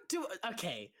don't do.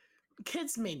 Okay,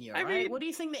 kids menu. I Right? mean- What do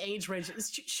you think the age range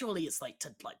is? Surely it's like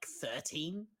to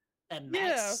 13 and Yeah,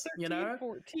 max. 13, You know?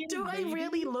 14. Do I maybe?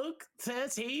 really look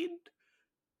 13?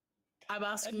 I'm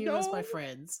asking you as my No.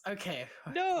 friends. Okay.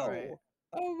 No. alright.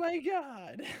 Oh my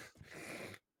god.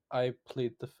 I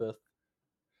plead the fifth.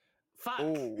 Fuck.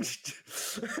 Oh.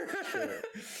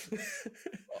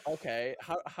 Okay.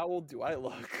 How old do I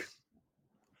look?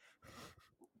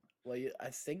 Well, I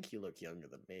think you look younger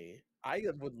than me. I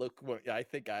would look. I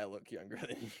think I look younger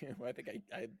than you. I think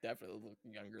I definitely look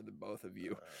younger than both of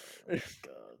you. Oh my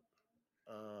god.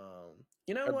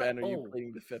 You know Or what? Ben, are you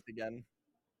pleading the fifth again?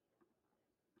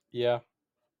 Yeah.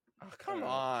 Oh, come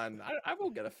on! I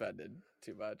won't get offended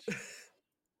too much.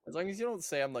 As long as you don't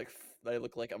say I'm like I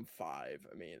look like I'm 5.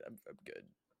 I mean, I'm good.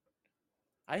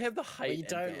 I have the height. Well, you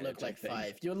don't advantage, look like I think.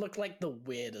 5. You look like the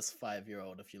weirdest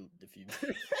 5-year-old if you.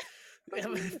 I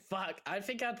mean, fuck. I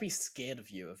think I'd be scared of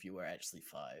you if you were actually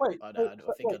 5. Wait, I think wait,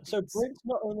 I'd be... so Brent's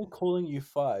not only calling you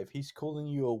 5, he's calling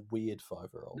you a weird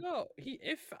 5-year-old. No,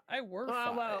 if I were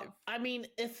 5. Well, I mean,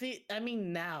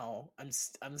 now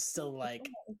I'm still like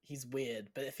he's weird,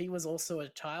 but if he was also a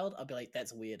child, I'd be like,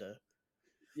 that's weirder.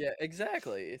 Yeah,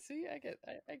 exactly. See, I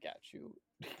got you.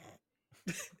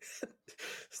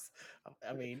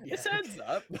 I mean, yeah. This adds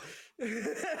up.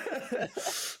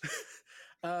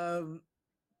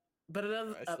 But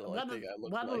another I think I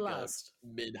look one like last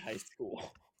mid-high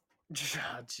school.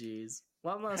 Ah, jeez.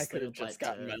 One last I could thing have I'd like just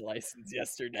gotten to... my license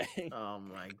yesterday. Oh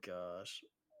my gosh.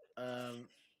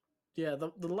 Yeah,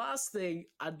 the last thing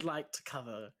I'd like to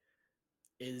cover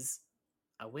is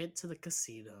I went to the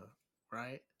casino,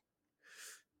 right?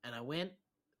 And I went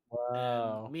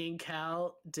Wow. and me and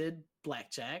Cal did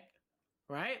blackjack,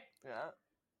 right? Yeah.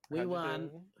 We How'd you won.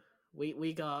 do?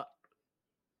 We got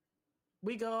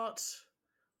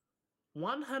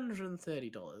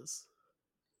 $130.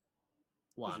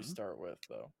 What did you start with,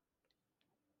 though?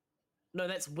 No,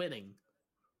 that's winning.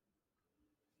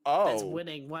 Oh, That's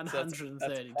winning $130.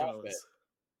 that's profit.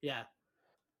 Yeah.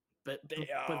 But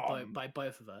Damn. by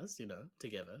both of us,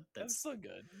 together. That's so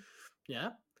good.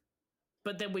 Yeah.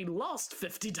 But then we lost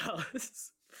 $50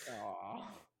 Aww.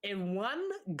 in one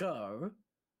go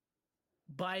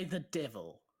by the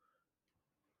devil.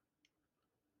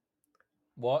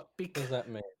 What does that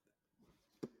mean?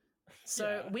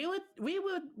 So Yeah. we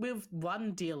were with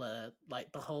one dealer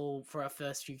like the whole for our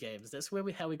first few games. That's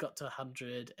how we got to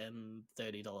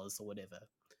 $130 or whatever.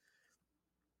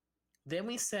 Then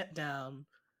we sat down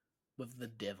with the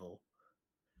devil,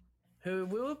 who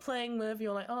we were playing with.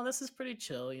 You're like, oh, this is pretty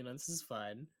chill. This is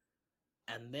fine.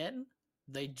 And then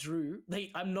they drew.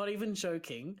 I'm not even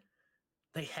joking.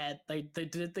 They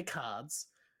did the cards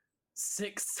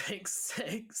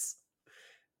 666,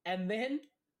 and then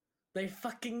they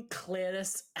fucking cleared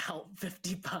us out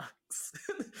 $50.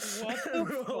 What And the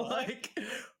we were fuck? like,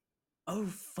 oh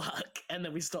fuck. And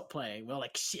then we stopped playing. We were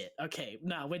like, shit, okay,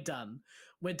 nah, we're done.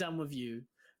 We're done with you.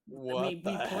 We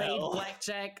played hell?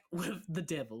 blackjack with the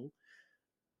devil.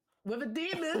 With a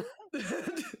demon. But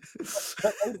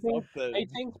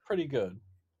 18's pretty good.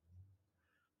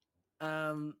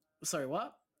 Sorry,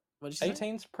 what? What did you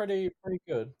say? 18's pretty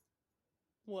good.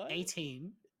 What?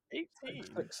 18. 18.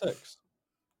 6.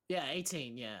 Yeah,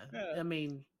 18. Yeah. I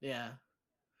mean, yeah.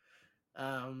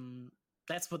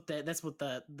 That's what they did,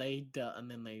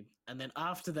 and then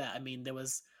after that, I mean, there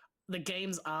was the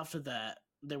games after that.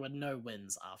 There were no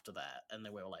wins after that, and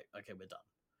then we were like, okay, we're done,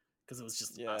 because it was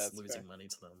just us losing money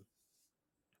to them.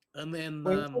 And then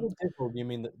When you say the devil, you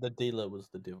mean the dealer was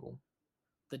the devil?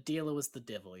 The dealer was the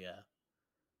devil. Yeah.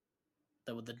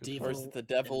 They were the devil. Or is it the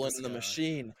devil in the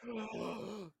machine?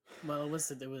 Well, it was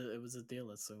a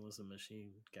dealer, so it was a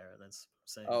machine, Garrett. That's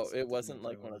saying. Oh, it wasn't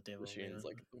like one of the devil, machines,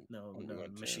 like no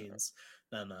machines.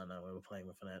 No. We were playing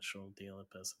with an actual dealer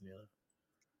person, yeah.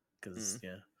 Because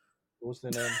What was their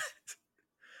name?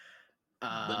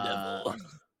 The devil.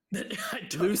 I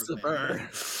don't Lucifer.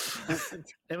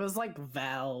 It was like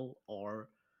Val or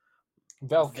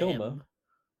Val Vim. Kilmer.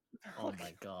 Oh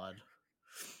my god.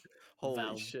 Holy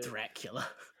Val shit. Dracula.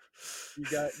 You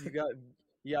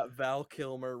got Val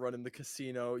Kilmer running the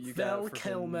casino. You Val got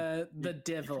Kilmer, the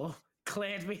devil,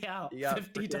 cleared me out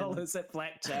 $50 at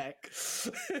blackjack.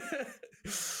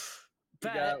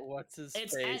 But you got what's his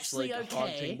it's face actually like okay.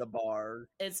 haunting the bar.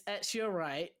 It's actually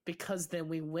alright, because then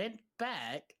we went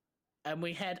back and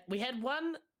we had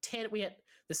one 10.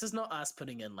 This is not us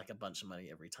putting in like a bunch of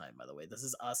money every time, by the way. This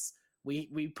is us.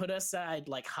 We put aside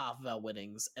like half of our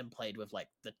winnings and played with like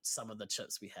some of the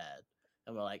chips we had,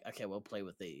 and we're like, okay, we'll play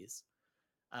with these.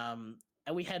 And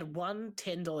we had one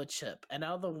 $10 chip, and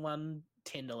out of the one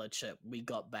 $10 chip, we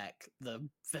got back the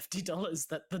 $50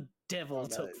 that the devil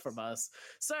took from us.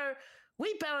 So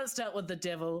we balanced out with the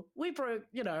devil. We broke,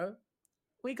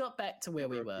 we got back to where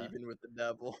we were. Even with the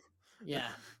devil. Yeah,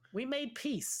 we made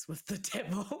peace with the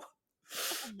devil.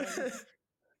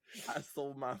 I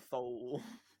sold my soul.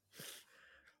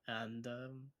 And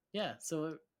yeah,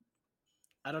 so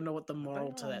I don't know what the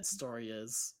moral to that story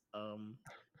is.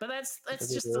 But that's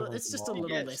Because just everyone's it's just a moron.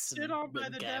 little You get lesson shit on by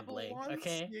with the devil gambling. once,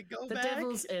 Okay, you go the back,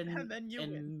 devil's and then you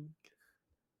win. in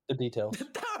The details. No,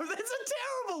 that's a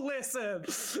terrible lesson.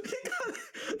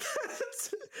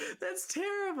 That's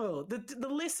terrible. The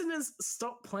lesson is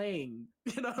stop playing.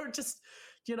 Just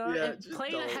Yeah, and just play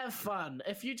to don't. have fun.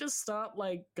 If you just start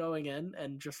like going in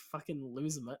and just fucking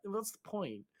losing it, what's the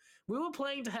point? We were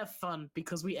playing to have fun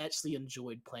because we actually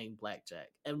enjoyed playing blackjack,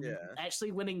 and Yeah.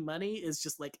 actually winning money is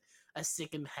just like a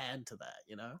second hand to that.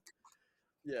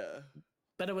 Yeah.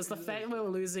 But it was the fact we were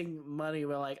losing money.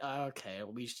 We're like, oh, okay,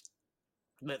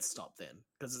 let's stop then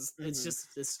because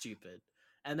it's stupid.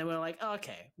 And then we're like, oh,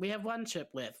 okay, we have one chip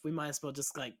left. We might as well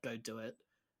just like go do it.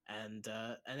 And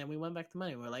then we went back to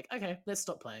money. We were like, okay, let's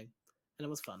stop playing. And it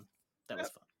was fun. That was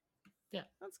fun. Yeah,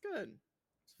 That's good.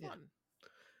 It's Yeah. fun.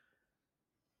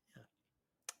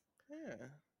 Yeah.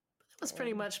 that was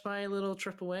pretty much my little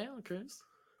trip away on a cruise.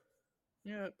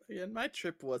 Yeah. My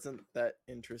trip wasn't that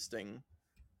interesting.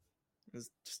 It was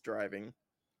just driving.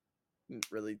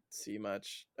 Didn't really see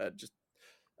much.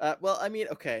 Well, I mean,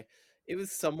 okay, it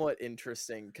was somewhat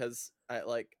interesting because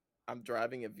I'm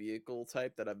driving a vehicle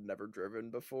type that I've never driven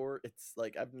before. It's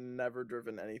like I've never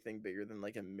driven anything bigger than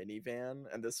like a minivan,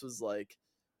 and this was like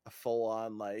a full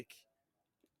on like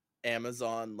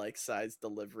Amazon like size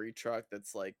delivery truck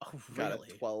that's like got a Really?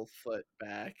 12-foot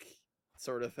back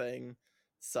sort of thing.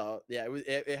 So yeah,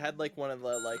 it had like one of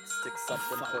the like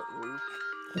 6-something-foot roof.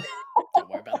 Don't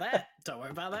worry about that. Don't worry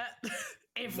about that.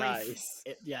 Nice.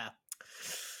 Yeah.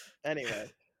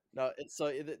 Anyway, no,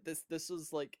 this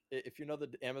was like if you know the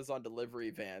Amazon delivery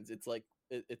vans, it's like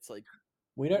it's like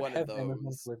We don't one have of Amazon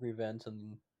those. delivery vans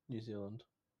in New Zealand.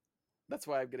 That's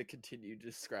why I'm gonna continue to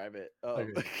describe it.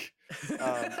 Okay.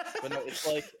 But no, it's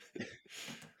like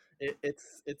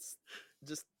it's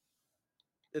just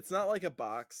it's not like a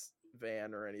box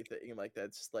van or anything like that.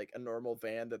 It's just like a normal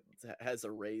van that has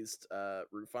a raised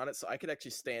roof on it, so I could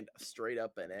actually stand straight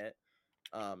up in it.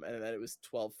 And then it was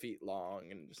 12 feet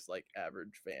long and just like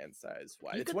average van size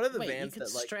wide. It's one of the vans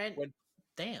that like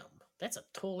Damn, that's a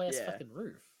tall ass fucking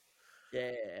roof.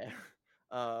 Yeah.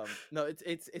 No,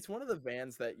 it's one of the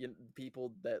vans that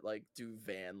people that like do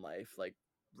van life like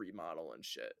remodel and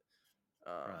shit.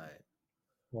 Right.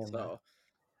 So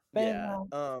Van yeah.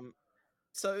 life.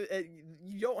 So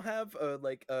you don't have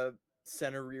a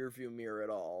center rear view mirror at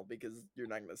all because you're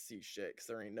not gonna see shit because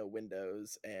there ain't no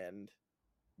windows, and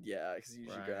yeah, because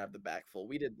usually you're gonna have the back full.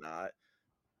 We did not.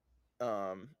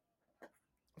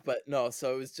 But no,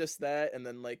 so it was just that, and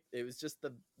then like it was just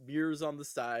the mirrors on the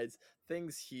sides.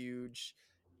 Things huge.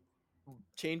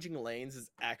 Changing lanes is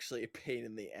actually a pain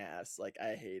in the ass. Like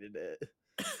I hated it.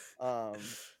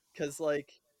 Because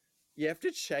like you have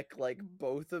to check like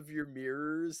both of your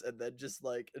mirrors and then just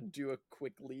like do a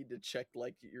quick lead to check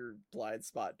like your blind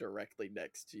spot directly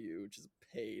next to you, which is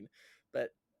a pain.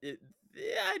 But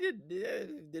I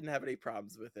didn't have any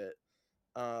problems with it.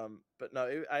 But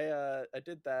no, I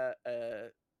did that,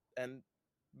 and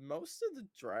most of the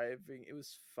driving it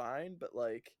was fine, but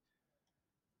like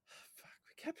fuck,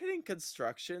 we kept hitting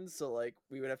construction, so like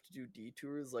we would have to do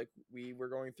detours. Like we were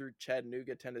going through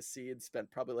Chattanooga, Tennessee, and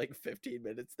spent probably like 15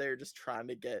 minutes there just trying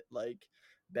to get like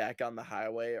back on the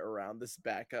highway around this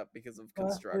backup because of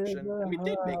construction. And we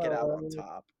did make it out on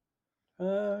top.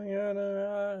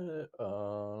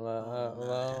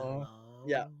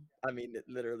 Yeah, I mean it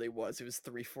literally was. It was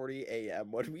 3:40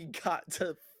 a.m. when we got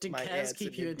to Did my Kaz aunt's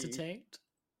keep in you Indy. entertained?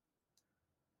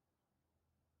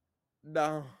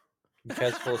 No.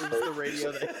 Kaz full It was the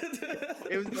radio that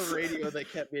it was the radio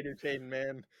that kept me entertained,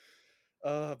 man.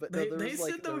 But no, They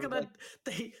said they were gonna.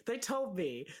 They told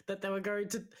me that they were going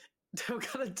to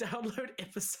download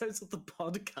episodes of the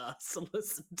podcast to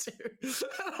listen to.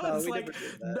 I was like,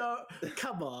 no,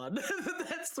 come on,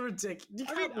 that's ridiculous. You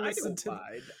can't listen to.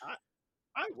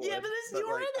 I would, yeah, but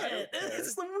you're like, in it.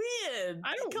 It's weird.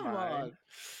 I don't come mind. on.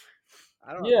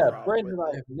 I don't Yeah, have a problem Brandon with and I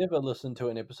it. have never listened to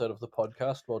an episode of the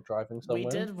podcast while driving somewhere. We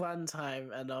did one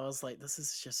time, and I was like, "This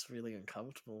is just really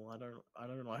uncomfortable. I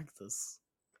don't like this."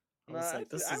 I was like,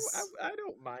 "This is." I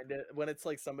don't mind it when it's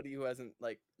like somebody who hasn't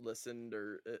like listened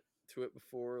or to it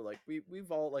before. Like we've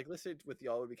all like listened with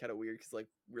y'all would be kind of weird because like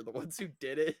we're the ones who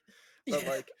did it.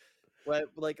 But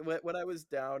when I was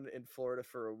down in Florida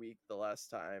for a week the last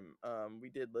time,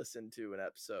 we did listen to an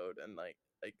episode and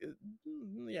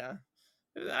yeah,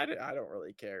 I don't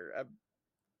really care.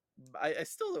 I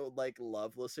still don't like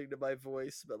love listening to my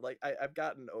voice, but like I've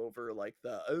gotten over like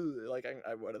the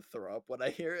I want to throw up when I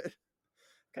hear it.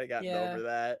 Kind of gotten over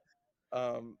that.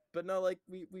 But no, like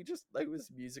we just like it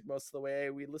was music most of the way.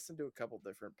 We listened to a couple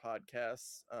different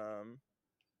podcasts.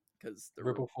 Because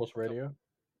Ripple Force Radio.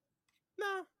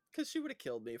 No, because she would have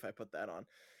killed me if I put that on.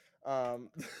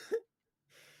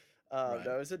 Right.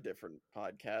 That was a different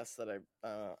podcast that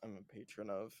I'm a patron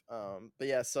of. But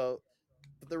yeah, so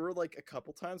there were like a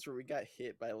couple times where we got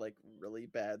hit by like really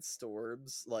bad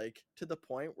storms, like to the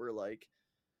point where like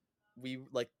we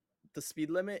like the speed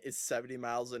limit is 70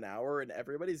 miles an hour and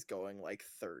everybody's going like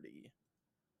 30.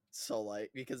 So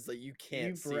like because like you You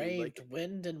can't see braved like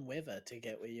wind and weather to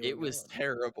get where you it were was going.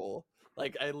 terrible.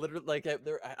 Like I literally like I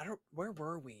don't where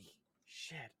were we?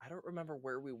 Shit, I don't remember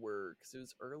where we were because it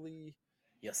was early.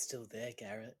 You're still there,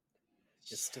 Garrett.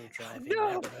 You're still Shit. driving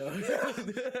No!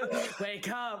 that road. Wake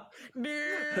up! No!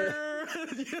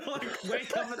 You're like,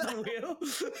 wake up at the wheel.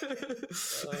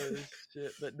 Oh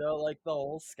shit! But no, like the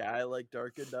whole sky like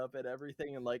darkened up and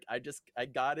everything, and like I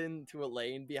got into a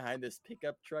lane behind this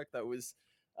pickup truck that was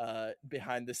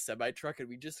behind this semi truck, and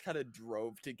we just kind of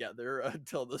drove together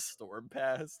until the storm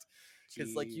passed.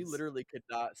 Because like you Jeez. literally could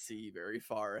not see very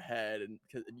far ahead, and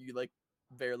you like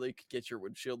barely could get your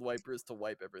windshield wipers to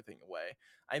wipe everything away.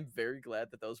 I'm very glad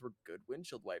that those were good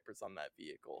windshield wipers on that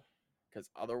vehicle, because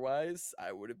otherwise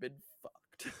I would have been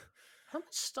fucked. How much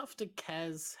stuff did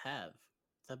Kaz have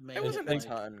that made It wasn't like- a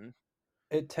ton.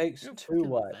 It takes You know, 2 freaking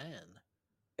wipes. van?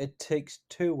 It takes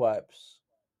 2 wipes.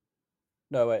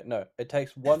 No, wait, no. It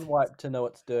takes 1 wipe to know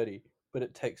it's dirty, but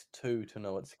it takes 2 to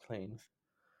know it's clean.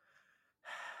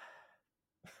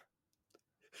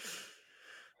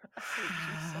 I hate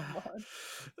you so much.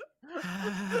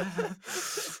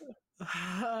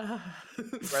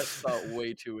 Brett's got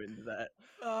way too into that.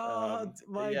 Oh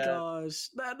my yeah. gosh!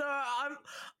 No,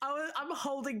 I'm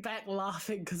holding back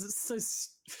laughing because it's so.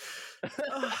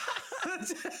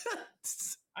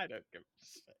 I don't give a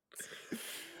shit.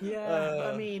 Yeah,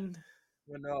 I mean,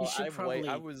 Well, no, you should I probably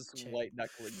was check. white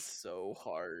knuckling so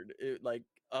hard. It like,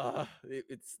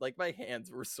 it's like my hands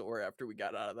were sore after we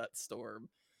got out of that storm.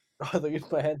 I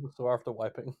thought my hands were sore after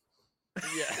wiping.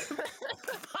 Yeah.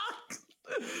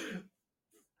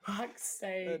 Fuck's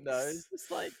sake. No, it's just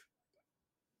like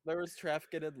there was traffic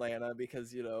in Atlanta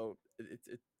because you know it's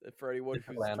for anyone It's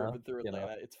who's Atlanta, driven through you know.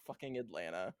 Atlanta, it's fucking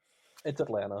Atlanta. It's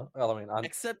Atlanta. Well, I mean,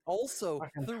 Except also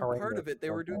fucking through horrendous part of it, they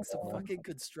were doing some downtown. fucking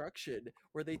construction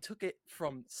where they took it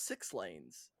from 6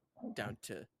 lanes down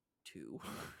to 2,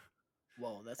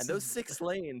 Whoa, that's and those 6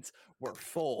 lanes were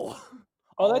full.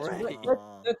 Oh, that's already.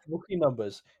 that's rookie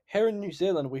numbers. Here in New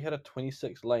Zealand, we had a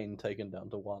 26 lane taken down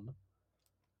to 1.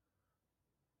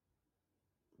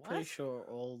 pretty sure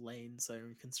all lanes are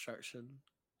in construction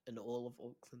in all of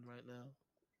Auckland right now.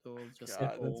 They're all just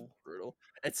God, that's all. brutal.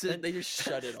 It's just, they just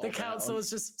shut it all The council down. is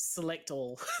just select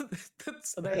all.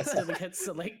 So they accidentally hit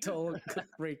select all It's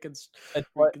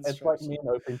like me in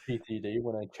OpenPTD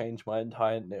when I changed my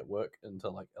entire network into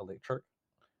like electric.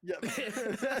 Yep.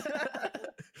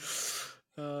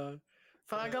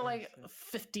 But I got like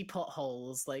 50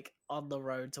 potholes like on the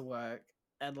road to work,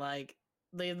 and like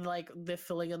they're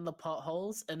filling in the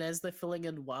potholes, and as they're filling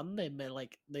in one, they may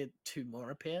 2 more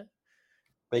appear.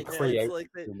 They It's create like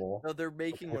 2 more. No, they're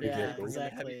making one. Yeah, They're bringing the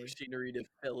exactly. heavy machinery to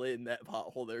fill in that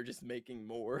pothole. They're just making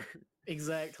more.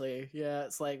 Exactly. Yeah,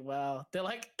 it's like wow. They're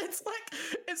like it's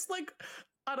like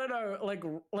I don't know, like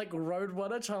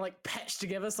Roadrunner trying to like patch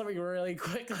together something really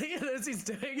quickly, and as he's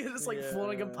doing it, it's like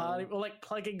falling apart, or like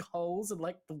plugging holes in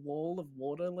like the wall of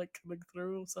water like coming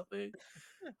through or something.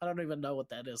 I don't even know what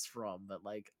that is from, but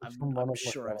like It's from I'm Ronald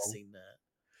sure I've McDonald. seen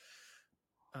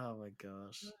that. Oh my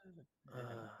gosh.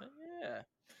 Yeah,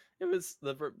 it was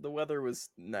the weather was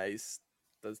nice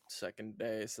the second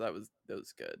day, so that was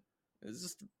good. It was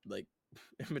just like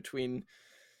in between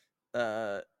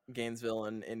Gainesville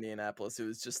and Indianapolis, it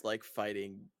was just like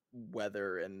fighting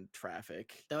weather and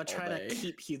traffic. They were all trying day. to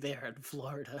keep you there in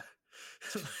Florida.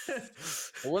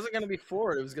 It wasn't gonna be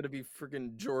Florida. It was gonna be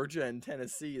freaking Georgia and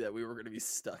Tennessee that we were gonna be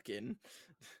stuck in.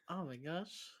 Oh my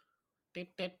gosh.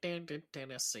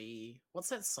 Tennessee. What's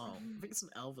that song? I think it's an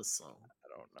Elvis song. I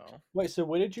don't know. Wait, so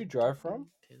where did you drive from?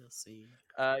 Tennessee.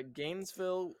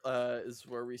 Gainesville is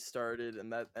where we started,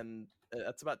 and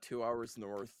that's about 2 hours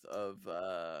north of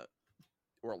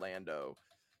Orlando.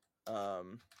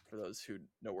 For those who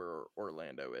know where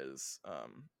Orlando is,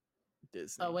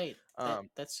 Disney. Oh wait,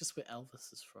 that's just where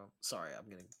Elvis is from. Sorry, I'm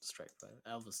getting distracted by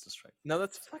Elvis distracted. No,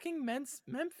 that's fucking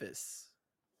Memphis.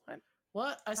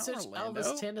 What? I Not searched Orlando.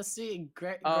 Elvis, Tennessee, and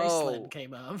Oh. Graceland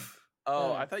came up.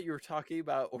 Oh, Oh. I thought you were talking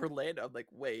about Orlando. I'm like,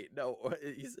 wait, no,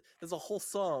 there's a whole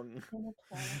song.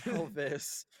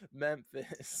 Elvis,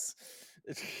 Memphis.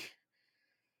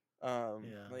 Well,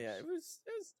 yeah, it was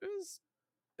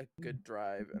a good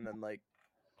drive, and then like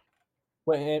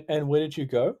Wait, and where did you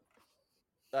go?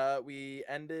 we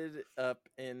ended up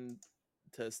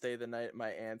to stay the night at my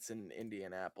aunt's in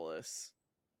Indianapolis.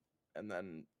 and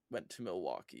then went to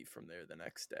Milwaukee from there the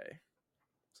next day.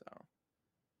 So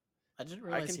I didn't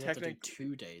realize can you had to do technically-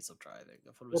 2 days of driving.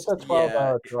 I thought it was It's a just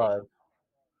 12-hour Yeah. drive.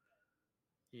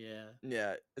 Yeah.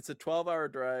 yeah, it's a 12-hour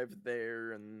drive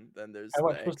there, and then there's How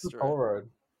the much was the extra. toll road?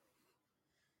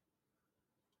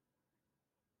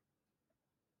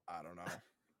 I don't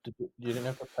know. You didn't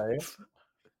have to pay?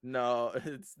 No,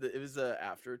 it was a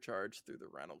after charge through the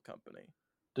rental company.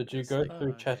 Did you It's go like- through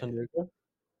Oh, yeah. Chattanooga?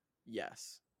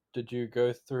 Yes. Did you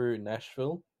go through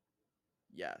Nashville?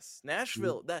 Yes,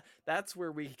 Nashville. That's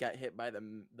where we got hit by the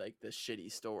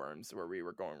shitty storms where we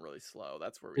were going really slow.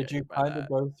 That's where we Did got you hit by kind of that.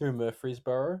 go through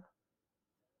Murfreesboro?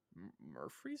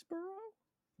 Murfreesboro?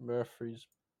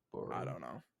 Murfreesboro. I don't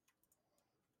know.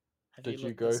 Have Did you you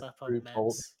looked go this up through on Bowl?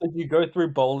 maps? Did you go through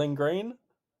Bowling Green?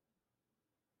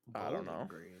 I don't Bowling know.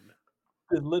 Green.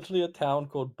 There's literally a town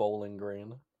called Bowling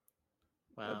Green.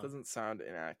 Wow. That doesn't sound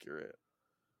inaccurate.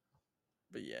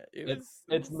 But yeah,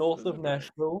 It's north of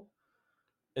Nashville.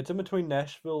 It's in between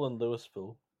Nashville and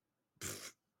Louisville.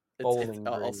 Bowling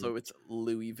Also Green. it's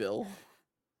Louisville.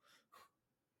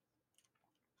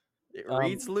 It Um,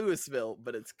 reads Louisville,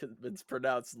 but it's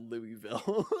pronounced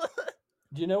Louisville.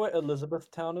 Do you know where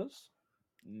Elizabethtown is?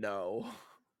 No.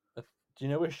 Do you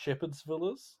know where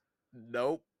Shepherdsville is?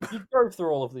 Nope. You drove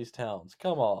through all of these towns.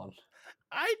 Come on.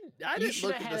 I You didn't should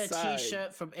look have at had the a side.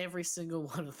 T-shirt from every single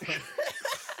one of them.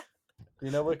 Do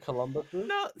you know where Columbus is?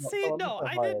 No, Not see, Columbus, no,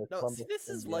 I Ohio, didn't. No, see, Columbus, this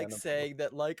is like Indiana. saying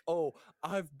that, like, oh,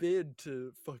 I've been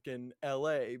to fucking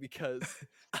LA because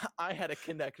I had a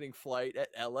connecting flight at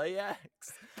LAX.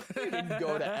 You didn't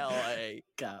go to LA.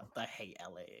 God, I hate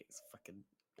LA. It's fucking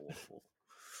awful.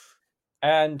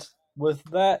 And with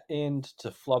that end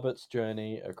to Flubbert's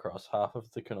journey across half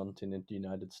of the continent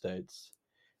United States,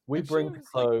 we Actually, bring it to was,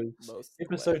 like, close most of the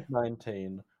episode way.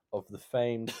 19 of the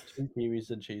famed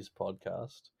 2Kiwis&Cheese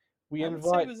podcast. We I would say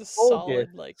invite it was a all solid,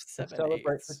 guests like, to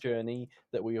celebrate the 7/8. journey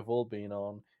that we have all been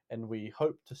on, and we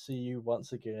hope to see you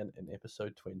once again in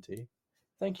episode 20.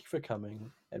 Thank you for coming,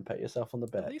 and pat yourself on the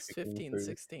back. At least for getting 15 through.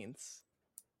 16ths.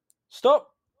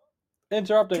 Stop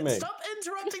interrupting me. Stop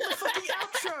interrupting the fucking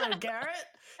outro, Garrett.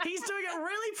 He's doing it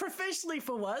really professionally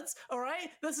for once. All right,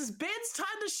 this is Ben's time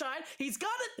to shine. He's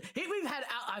got it.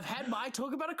 I've had my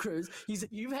talk about a cruise.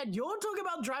 You've had your talk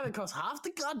about driving across half the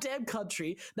goddamn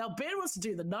country. Now Ben wants to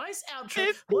do the nice outro.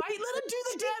 Why let him do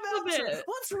the damn outro?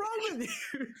 What's wrong with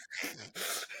you?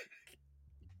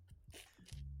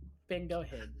 Ben, go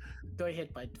ahead. Go ahead,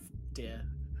 my dear.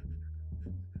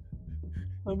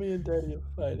 Mommy and Daddy are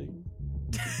fighting.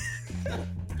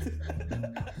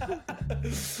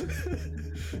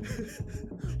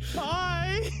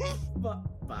 Bye!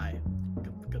 Bye.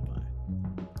 Goodbye.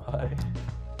 Bye.